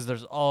course, because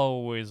there's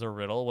always a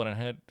riddle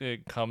when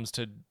it comes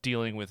to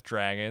dealing with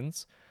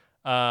dragons.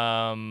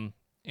 And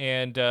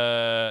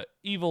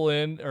Normal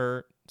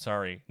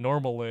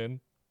Lynn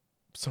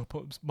So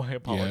my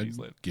apologies,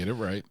 Lynn. Get it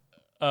right.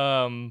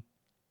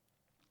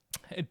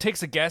 It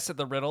takes a guess at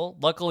the riddle.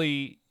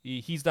 Luckily,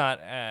 he's not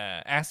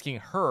asking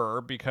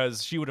her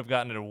because she would have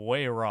gotten it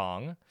way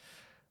wrong.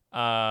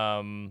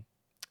 But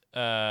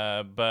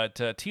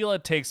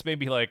Tila takes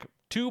maybe like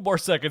 2 more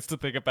seconds to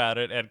think about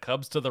it and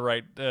comes to the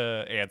right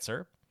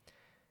answer.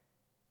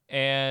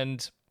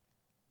 And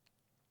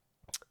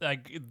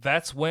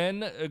that's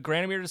when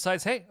Granomir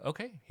decides, hey,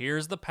 okay,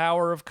 here's the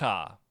power of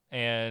Ka.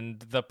 And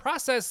the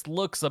process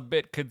looks a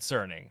bit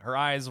concerning. Her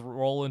eyes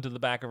roll into the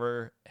back of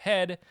her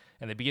head,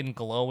 and they begin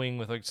glowing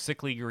with a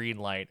sickly green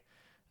light.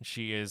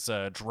 She is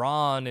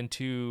drawn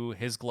into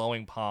his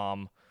glowing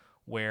palm,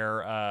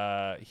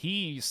 where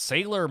he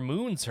Sailor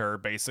Moons her,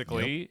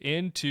 basically,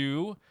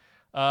 into...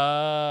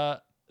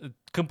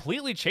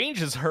 completely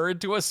changes her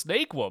into a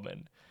snake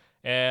woman.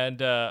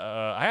 And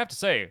I have to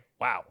say,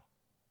 wow.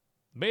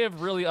 May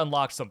have really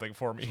unlocked something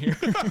for me here.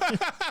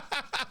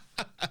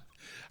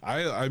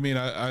 I mean,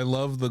 I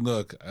love the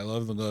look. I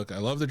love the look. I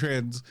love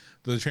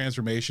the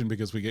transformation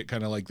because we get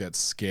kind of like that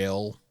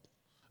scale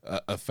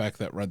effect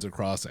that runs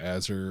across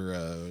as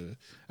her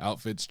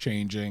outfit's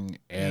changing.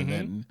 And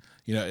then,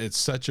 it's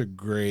such a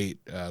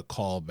great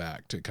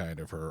callback to kind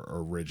of her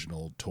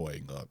original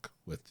toy look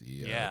with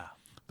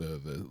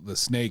the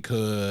snake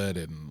hood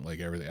and like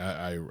everything.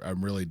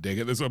 I'm really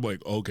digging this. I'm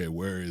like, okay,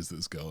 where is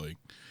this going?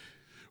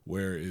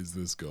 Where is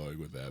this going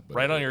with that? But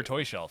right on your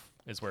toy shelf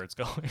is where it's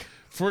going.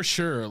 For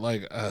sure.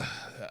 Like,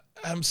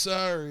 I'm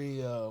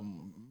sorry,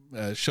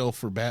 shelf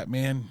for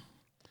Batman.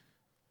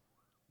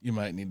 You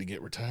might need to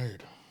get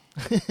retired.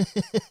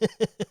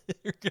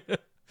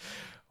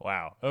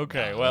 Wow.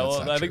 Okay. No,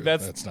 well, I think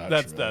that's not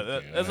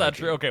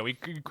true. Yeah, Okay, we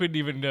couldn't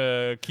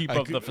even keep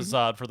up the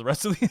facade for the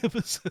rest of the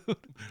episode.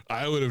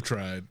 I would have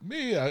tried.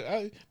 Maybe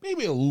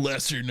a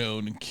lesser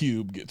known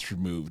cube gets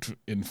removed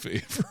in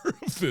favor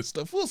of this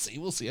stuff. We'll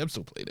see. I'm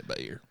still playing it by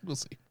ear. We'll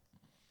see.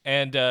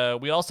 And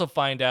we also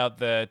find out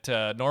that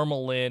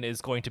normal Lynn is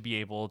going to be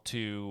able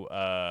to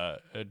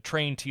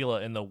train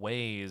Tila in the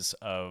ways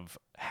of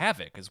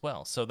Havoc as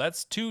well. So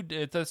that's two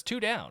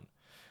down.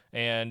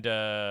 And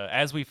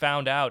as we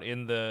found out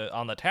on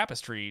the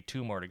tapestry,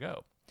 2 more to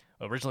go.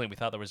 Originally, we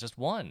thought there was just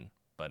 1,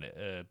 but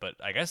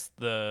I guess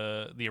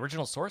the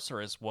original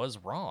sorceress was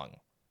wrong.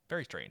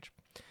 Very strange.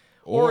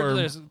 Or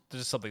there's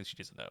something she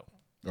doesn't know.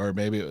 Or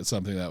maybe it was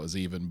something that was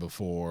even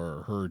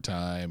before her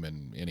time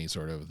and any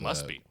sort of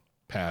must be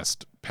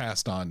passed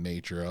on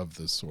nature of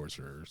the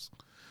sorcerers.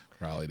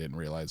 Probably didn't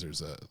realize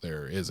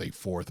there is a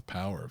 4th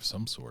power of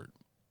some sort.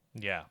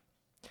 Yeah.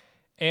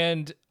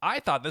 And I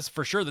thought this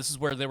is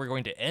where they were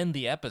going to end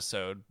the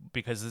episode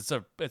because it's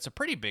a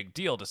pretty big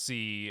deal to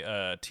see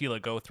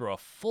Tila go through a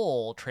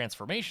full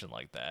transformation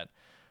like that.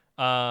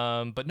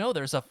 But no,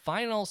 there's a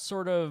final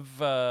sort of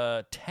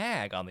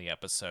tag on the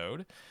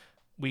episode.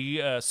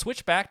 We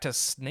switch back to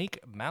Snake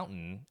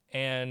Mountain,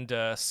 and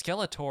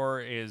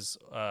Skeletor is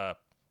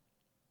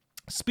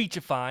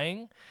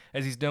speechifying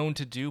as he's known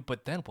to do.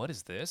 But then what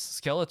is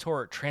this?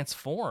 Skeletor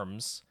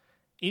transforms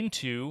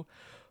into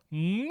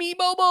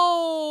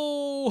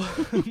Meebobo!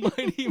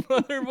 Mighty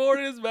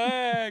Motherboard is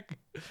back!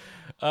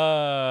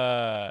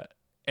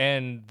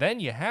 And then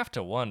you have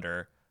to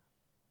wonder,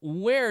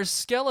 where's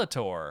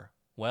Skeletor?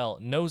 Well,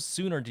 no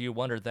sooner do you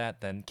wonder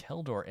that than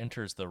Keldor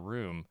enters the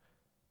room,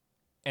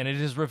 and it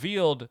is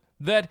revealed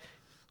that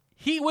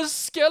he was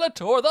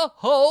Skeletor the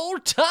whole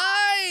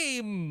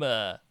time!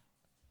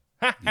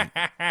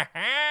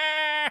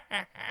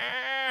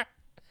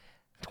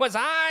 'Twas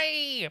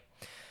I!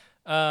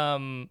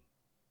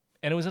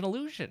 And it was an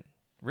illusion.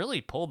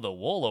 Really pulled the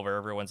wool over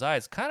everyone's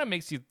eyes. Kind of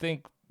makes you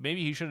think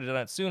maybe he should have done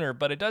it sooner,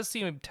 but it does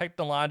seem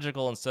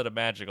technological instead of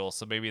magical,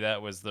 so maybe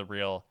that was the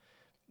real...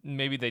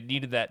 Maybe they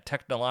needed that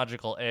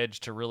technological edge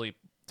to really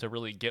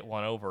get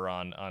one over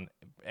on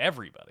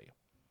everybody.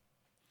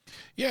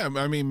 Yeah,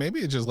 I mean,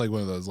 maybe it's just like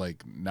one of those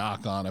like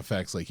knock-on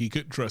effects. Like he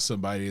couldn't trust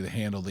somebody to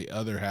handle the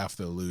other half of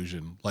the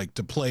illusion, like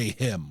to play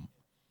him.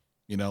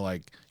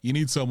 Like you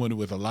need someone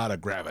with a lot of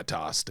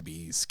gravitas to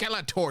be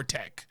Skeletor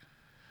tech.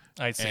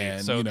 I see.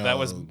 And, so that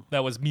was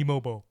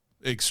Meebobo.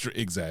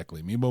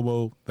 Exactly.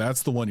 Meebobo,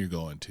 that's the one you're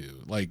going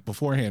to. Like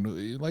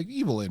beforehand, like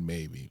Evelyn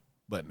maybe.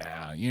 But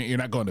nah, you're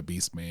not going to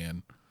Beast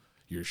Man.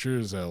 You're sure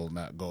as hell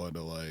not going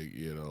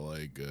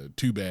to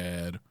Too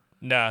Bad.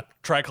 Nah,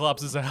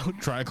 Triclops is out.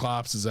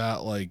 Triclops is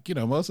out. Like,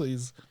 most of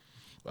these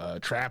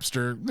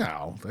Trapster.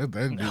 No, that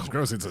dude's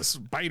gross. It's a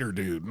spider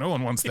dude. No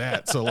one wants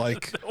that. So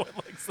like, no one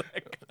likes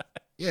that guy.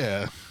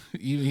 Yeah.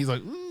 He's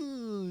like,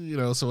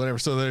 so whatever.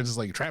 So they're just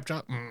like Trap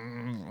Chop.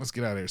 Let's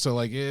get out of here. So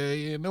like,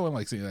 yeah, no one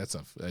likes any of that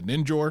stuff.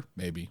 Ninjor,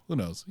 maybe. Who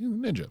knows?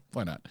 Ninja.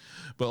 Why not?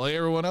 But like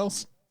everyone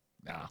else,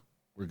 nah,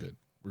 we're good.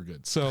 We're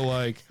good. So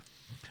like,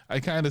 I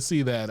kind of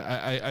see that.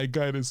 I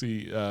kind of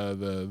see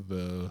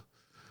the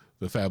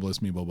fabulous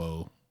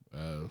Meebobo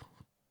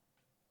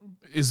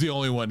is the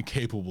only one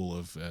capable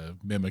of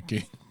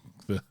mimicking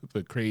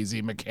the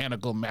crazy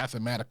mechanical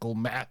mathematical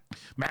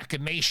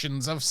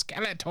machinations of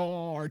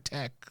Skeletor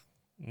tech.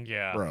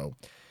 Yeah, bro.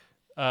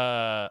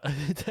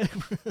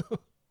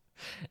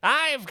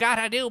 I've got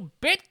a new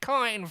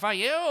Bitcoin for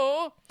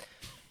you.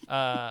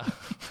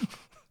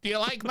 Do you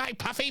like my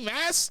puffy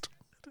vest?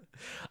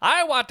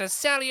 I want to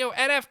sell you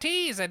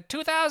NFTs in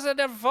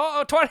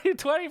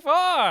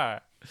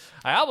 2024.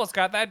 I almost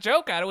got that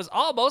joke out. It was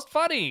almost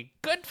funny.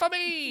 Good for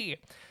me.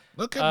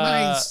 Look at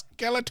my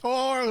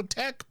Skeletor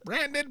Tech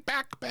branded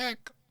backpack.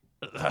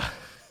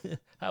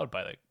 I would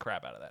buy the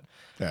crap out of that.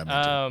 Yeah, me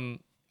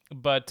too.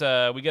 But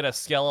we get a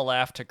Skella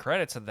laugh to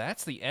credits, and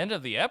that's the end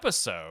of the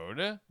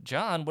episode.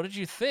 John, what did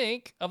you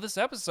think of this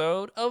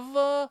episode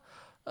of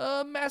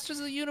Masters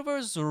of the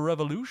Universe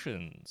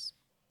Revolutions?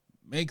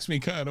 Makes me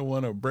kind of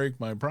want to break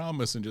my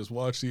promise and just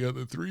watch the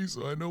other three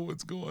so I know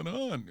what's going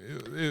on.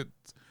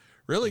 It's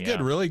really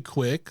good, really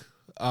quick.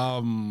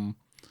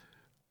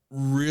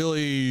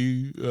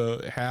 Really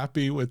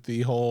happy with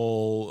the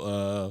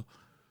whole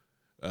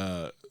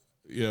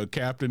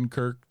Captain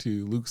Kirk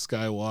to Luke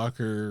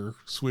Skywalker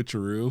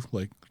switcheroo,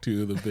 like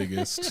two of the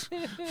biggest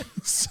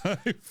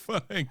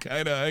sci-fi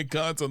kind of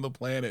icons on the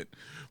planet,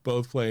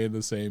 both playing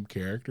the same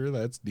character.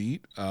 That's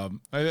neat. I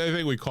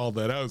think we called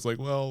that out. I was like,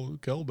 well,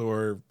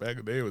 Keldor back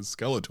in the day was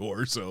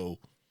Skeletor, so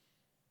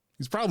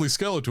he's probably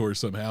Skeletor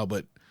somehow.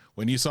 But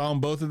when you saw them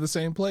both in the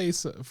same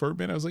place for a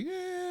minute, I was like,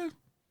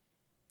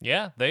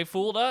 yeah, they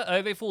fooled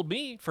us. They fooled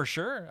me for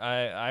sure.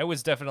 I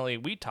was definitely.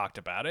 We talked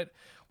about it.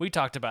 We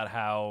talked about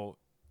how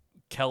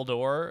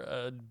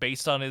Keldor,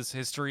 based on his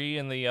history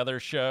in the other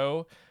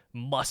show,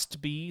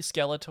 must be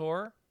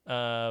Skeletor.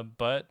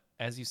 But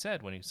as you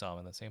said, when you saw him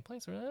in the same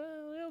place,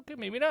 okay,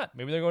 maybe not.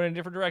 Maybe they're going in a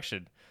different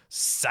direction.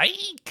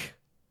 Psych!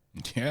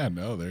 Yeah,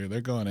 no,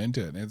 they're going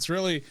into it. And it's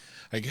really,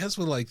 I guess,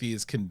 with like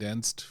these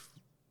condensed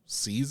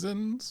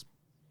seasons,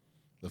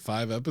 the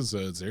 5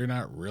 episodes, they're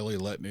not really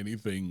letting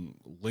anything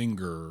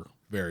linger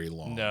very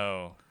long.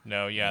 No,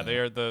 yeah. They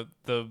are the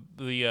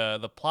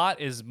plot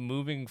is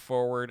moving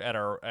forward at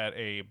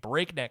a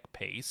breakneck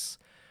pace.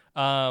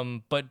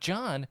 But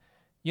John,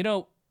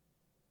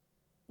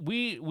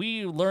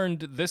 we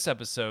learned this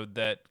episode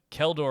that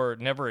Keldor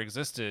never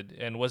existed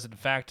and was in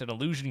fact an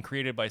illusion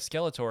created by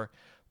Skeletor.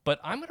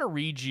 But I'm going to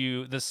read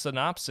you the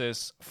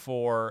synopsis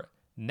for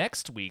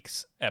next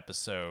week's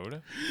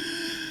episode.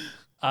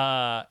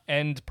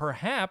 And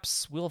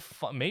perhaps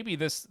maybe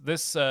this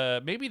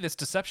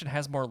deception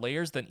has more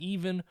layers than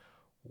even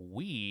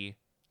we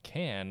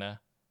can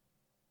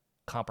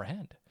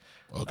comprehend.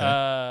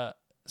 Okay.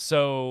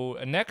 So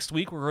next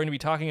week we're going to be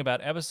talking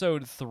about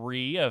episode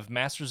 3 of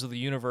Masters of the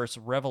Universe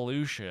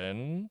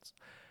Revolutions,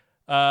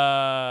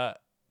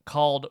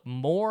 called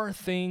More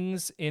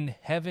Things in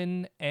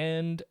Heaven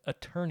and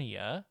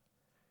Eternia.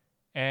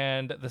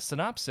 And the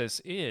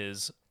synopsis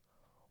is: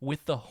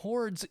 with the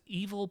Horde's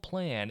evil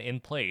plan in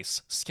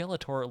place,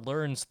 Skeletor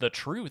learns the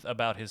truth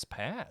about his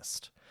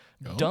past.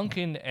 Oh.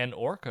 Duncan and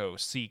Orko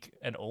seek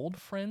an old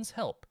friend's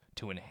help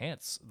to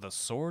enhance the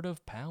Sword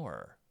of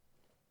Power.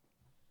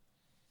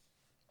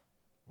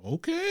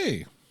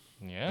 Okay.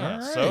 Yeah, All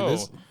right, so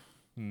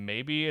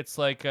maybe it's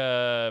like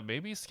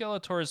maybe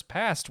Skeletor's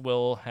past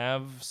will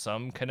have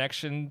some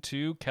connection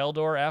to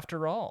Keldor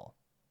after all.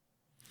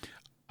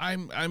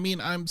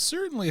 I'm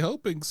certainly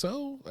hoping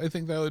so. I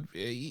think that would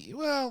be,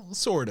 well,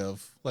 sort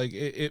of. Like,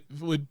 it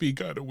would be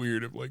kind of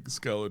weird if, like,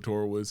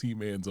 Skeletor was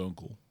He-Man's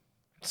uncle.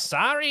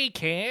 Sorry,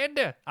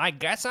 kid. I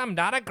guess I'm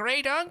not a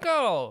great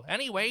uncle.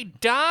 Anyway,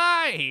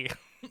 die.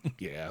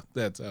 Yeah,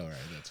 that's all right.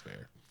 That's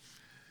fair.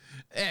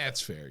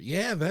 That's fair.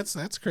 Yeah,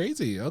 that's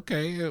crazy.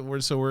 Okay,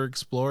 we're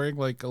exploring,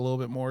 like, a little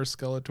bit more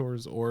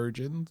Skeletor's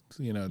origin.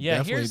 Yeah,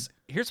 definitely.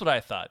 Here's what I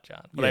thought,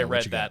 John, when I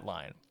read that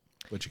line.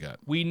 What you got?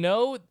 We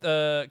know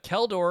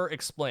Keldor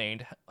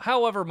explained,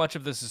 however much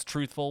of this is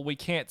truthful, we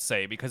can't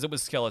say because it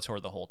was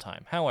Skeletor the whole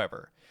time.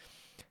 However,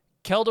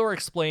 Keldor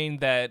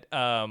explained that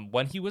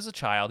when he was a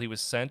child, he was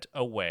sent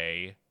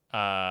away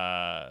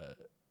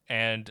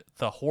and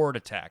the Horde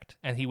attacked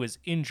and he was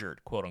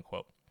injured, quote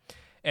unquote,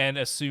 and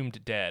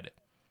assumed dead.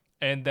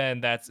 And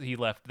then he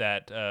left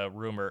that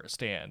rumor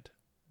stand.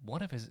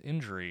 One of his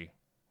injury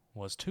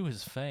was to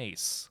his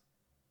face.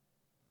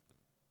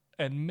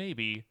 And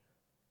maybe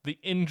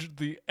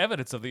the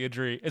evidence of the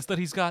injury is that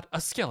he's got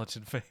a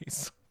skeleton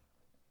face.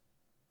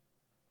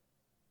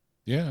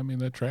 Yeah, I mean,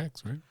 that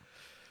tracks, right?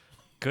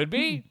 Could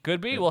be.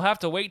 We'll have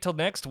to wait till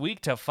next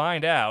week to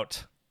find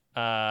out.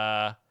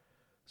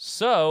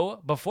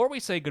 So, before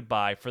we say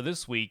goodbye for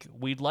this week,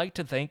 we'd like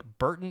to thank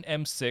Burton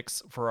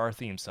M6 for our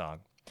theme song.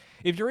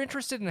 If you're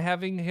interested in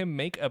having him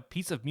make a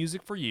piece of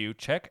music for you,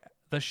 check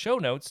the show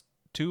notes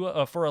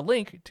for a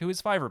link to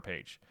his Fiverr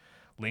page.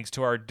 Links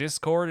to our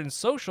Discord and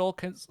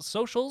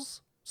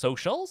socials?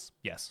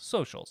 Yes,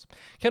 socials.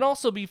 Can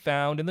also be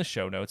found in the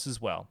show notes as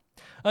well.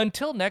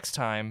 Until next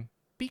time,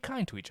 be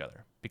kind to each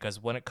other,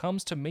 because when it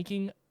comes to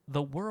making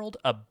the world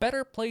a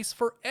better place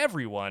for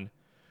everyone,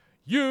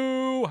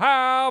 you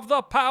have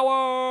the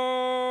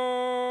power!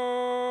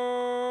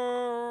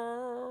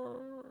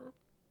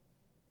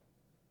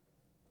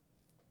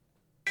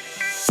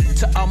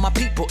 To all my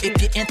people, if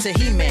you're into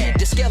He-Man,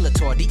 the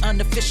Skeletor, the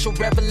unofficial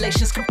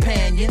Revelations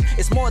companion.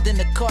 It's more than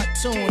a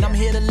cartoon, I'm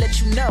here to let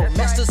you know.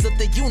 Masters of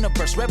the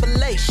universe,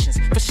 Revelations,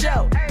 for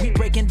sure. We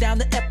breaking down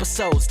the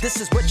episodes,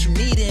 this is what you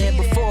need in.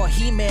 Before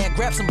He-Man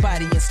grab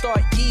somebody and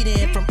start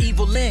eating. From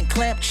Evil Lyn,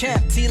 Clamp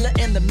Champ, Tila,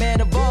 and the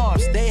Man of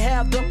Arms. They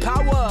have the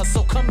power,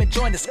 so come and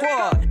join the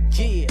squad.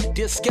 Yeah,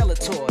 dear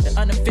Skeletor, the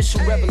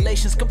unofficial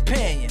Revelations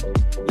companion.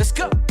 Let's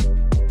go.